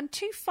finals, and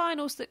 2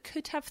 finals that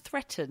could have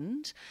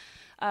threatened,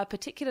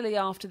 particularly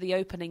after the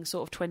opening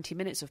sort of 20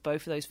 minutes of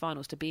both of those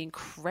finals, to be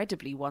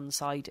incredibly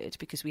one-sided,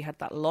 because we had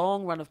that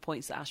long run of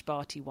points that Ash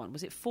Barty won.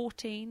 Was it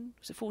 14?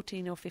 Was it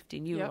 14 or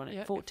 15? You were on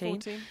it.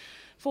 14.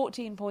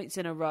 14 points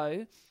in a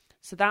row.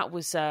 So that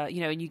was,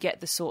 and you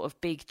get the sort of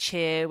big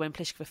cheer when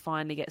Pliskova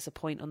finally gets a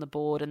point on the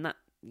board, and that,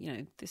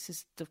 this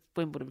is the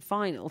Wimbledon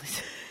final.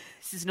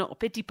 This is not a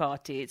pity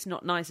party. It's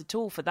not nice at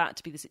all for that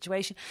to be the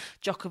situation.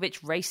 Djokovic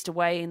raced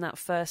away in that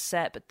first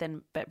set, but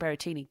then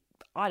Berrettini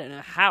I don't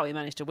know how he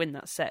managed to win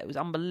that set. It was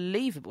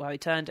unbelievable how he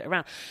turned it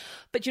around.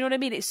 But you know what I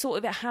mean?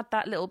 It had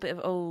that little bit of,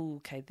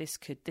 okay, this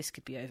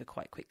could be over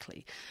quite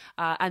quickly.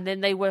 And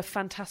then they were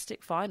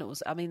fantastic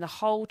finals. I mean, the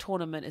whole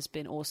tournament has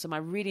been awesome. I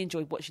really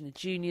enjoyed watching the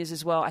juniors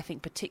as well. I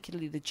think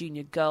particularly the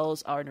junior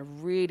girls are in a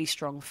really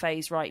strong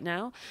phase right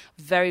now.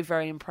 Very,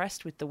 very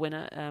impressed with the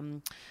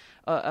winner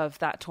of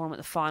that tournament.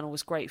 The final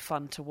was great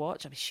fun to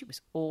watch. I mean, she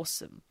was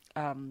awesome.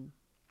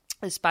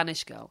 The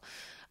Spanish girl.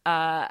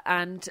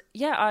 Just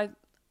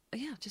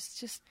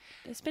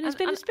it's been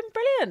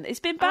brilliant. It's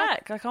been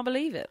back. I can't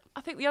believe it.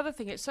 I think the other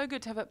thing, it's so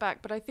good to have it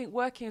back, but I think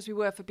working as we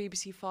were for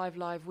BBC 5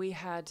 Live, we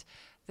had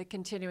the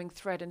continuing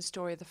thread and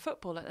story of the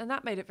football, and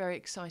that made it very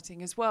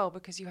exciting as well,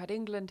 because you had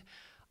England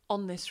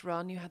on this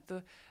run, you had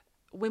the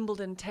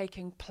Wimbledon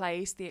taking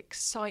place, the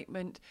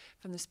excitement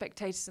from the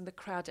spectators and the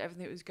crowd,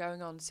 everything that was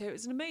going on. So it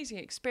was an amazing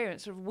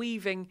experience, sort of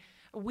weaving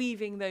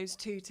those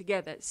two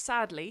together.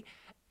 Sadly,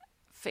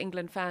 for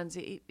England fans,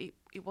 it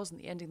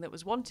wasn't the ending that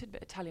was wanted,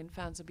 but Italian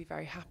fans will be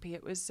very happy.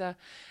 It was a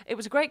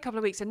great couple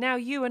of weeks, and now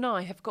you and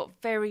I have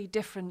got very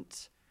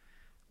different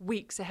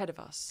weeks ahead of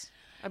us.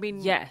 I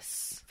mean,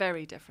 yes,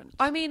 very different.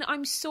 I mean,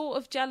 I'm sort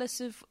of jealous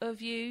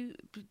of you,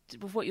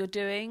 of what you're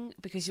doing,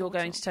 because you're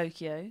going to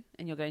Tokyo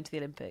and you're going to the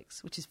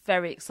Olympics, which is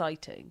very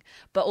exciting.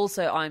 But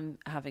also, I'm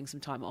having some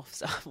time off,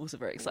 so I'm also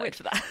very excited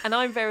for that. And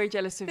I'm very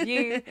jealous of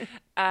you.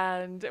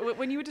 And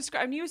when you were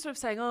describing, you were sort of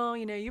saying,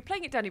 you're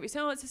playing it down. You were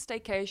saying, it's a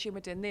staycation, we're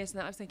doing this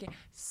and that. I was thinking,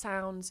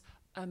 sounds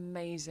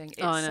amazing.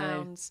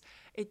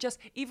 It just,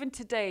 even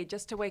today,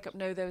 just to wake up,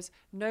 no, there was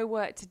no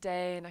work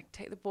today, and I could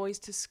take the boys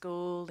to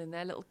school in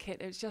their little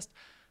kit. It was just,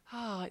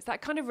 it's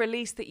that kind of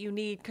release that you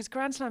need, because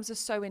Grand Slams are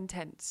so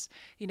intense.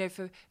 You know,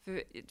 for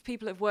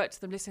people who've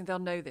worked them listening, they'll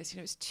know this. You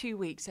know, it's 2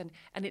 weeks and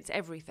it's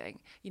everything.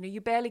 You know,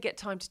 you barely get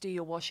time to do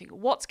your washing.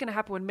 What's going to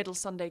happen when Middle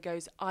Sunday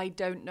goes, I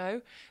don't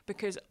know,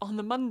 because on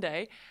the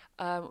Monday,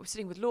 we're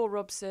sitting with Laura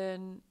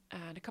Robson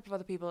and a couple of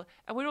other people,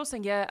 and we're all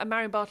saying, and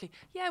Marion Bartley,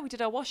 we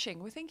did our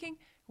washing. We're thinking,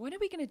 when are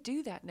we going to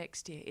do that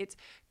next year? It's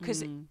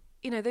because,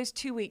 those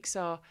 2 weeks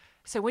are,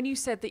 so when you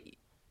said that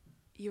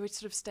you were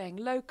sort of staying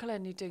local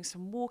and you're doing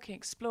some walking,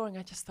 exploring,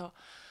 I just thought,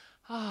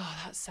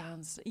 that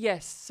sounds,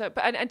 yes. So,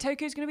 but and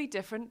Tokyo's going to be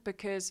different,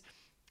 because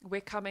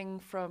we're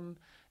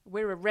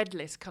a red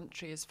list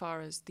country as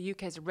far as, the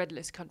UK is a red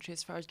list country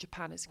as far as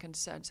Japan is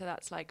concerned. So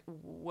that's like,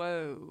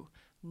 whoa,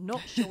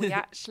 not sure we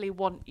actually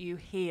want you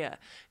here.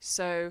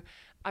 So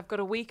I've got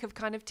a week of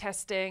kind of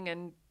testing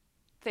and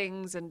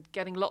things and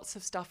getting lots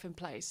of stuff in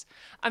place.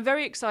 I'm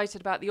very excited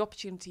about the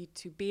opportunity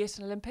to be at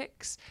an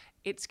Olympics.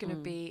 It's going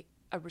to be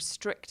a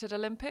restricted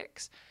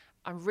Olympics.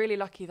 I'm really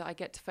lucky that I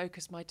get to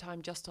focus my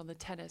time just on the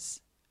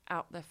tennis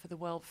out there for the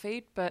world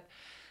feed, but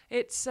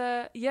it's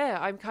I'm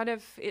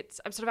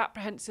sort of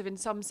apprehensive in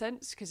some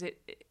sense, because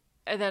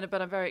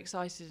but I'm very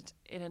excited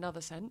in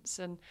another sense,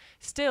 and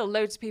still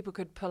loads of people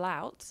could pull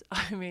out.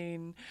 I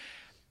mean,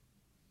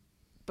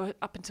 but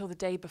up until the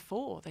day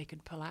before they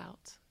could pull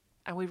out.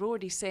 And we're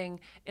already seeing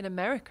in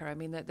America, I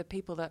mean, the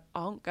people that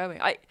aren't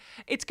going.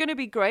 It's going to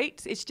be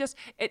great. It's just,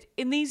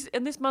 in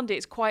this Monday,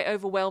 it's quite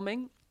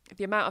overwhelming,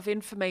 the amount of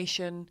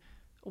information,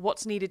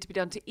 what's needed to be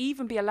done to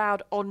even be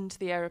allowed onto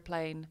the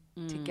aeroplane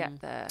to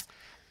get there.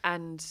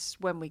 And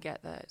when we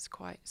get there, it's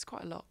quite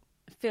a lot.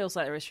 It feels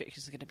like the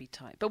restrictions are going to be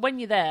tight. But when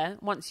you're there,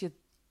 once you're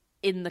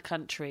in the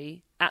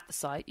country, at the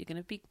site, you're going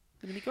to be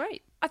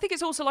great. I think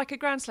it's also like a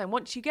Grand Slam.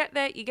 Once you get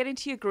there, you get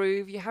into your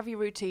groove, you have your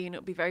routine.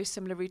 It'll be very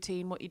similar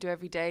routine, what you do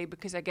every day,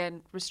 because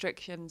again,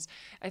 restrictions.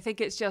 I think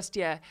it's just,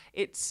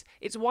 it's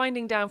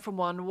winding down from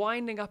one,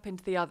 winding up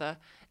into the other,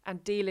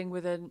 and dealing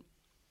with an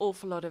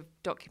awful lot of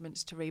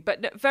documents to read. But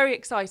no, very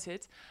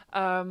excited.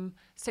 So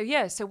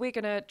we're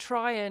going to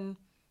try and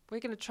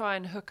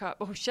hook up.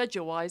 Oh,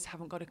 schedule-wise,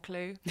 haven't got a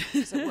clue.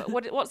 So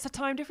what's the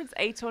time difference?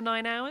 8 or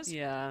 9 hours?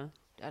 Yeah.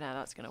 I don't know,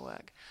 that's going to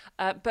work.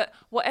 But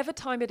whatever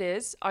time it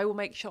is, I will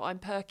make sure I'm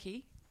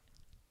perky.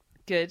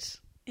 Good.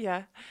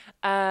 Yeah.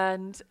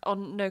 And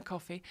on no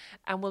coffee.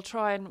 And we'll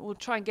try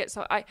and get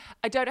some. I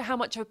don't know how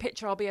much of a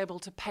picture I'll be able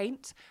to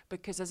paint,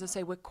 because, as I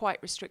say, we're quite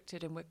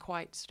restricted and we're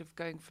quite sort of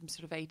going from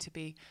sort of A to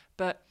B.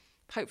 But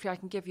hopefully I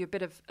can give you a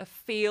bit of a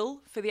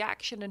feel for the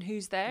action and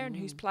who's there and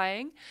who's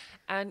playing.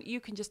 And you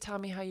can just tell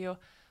me how you're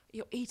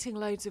eating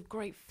loads of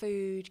great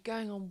food,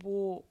 going on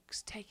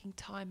walks, taking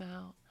time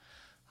out.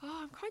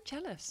 Oh, I'm quite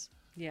jealous.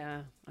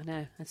 Yeah, I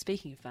know. And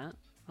speaking of that,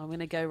 I'm going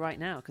to go right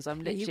now, because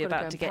I'm literally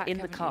about to get in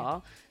the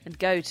car and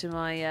go to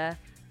my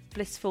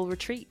blissful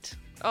retreat.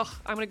 Oh,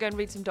 I'm going to go and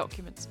read some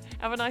documents.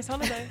 Have a nice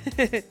holiday.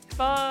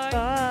 Bye.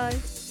 Bye.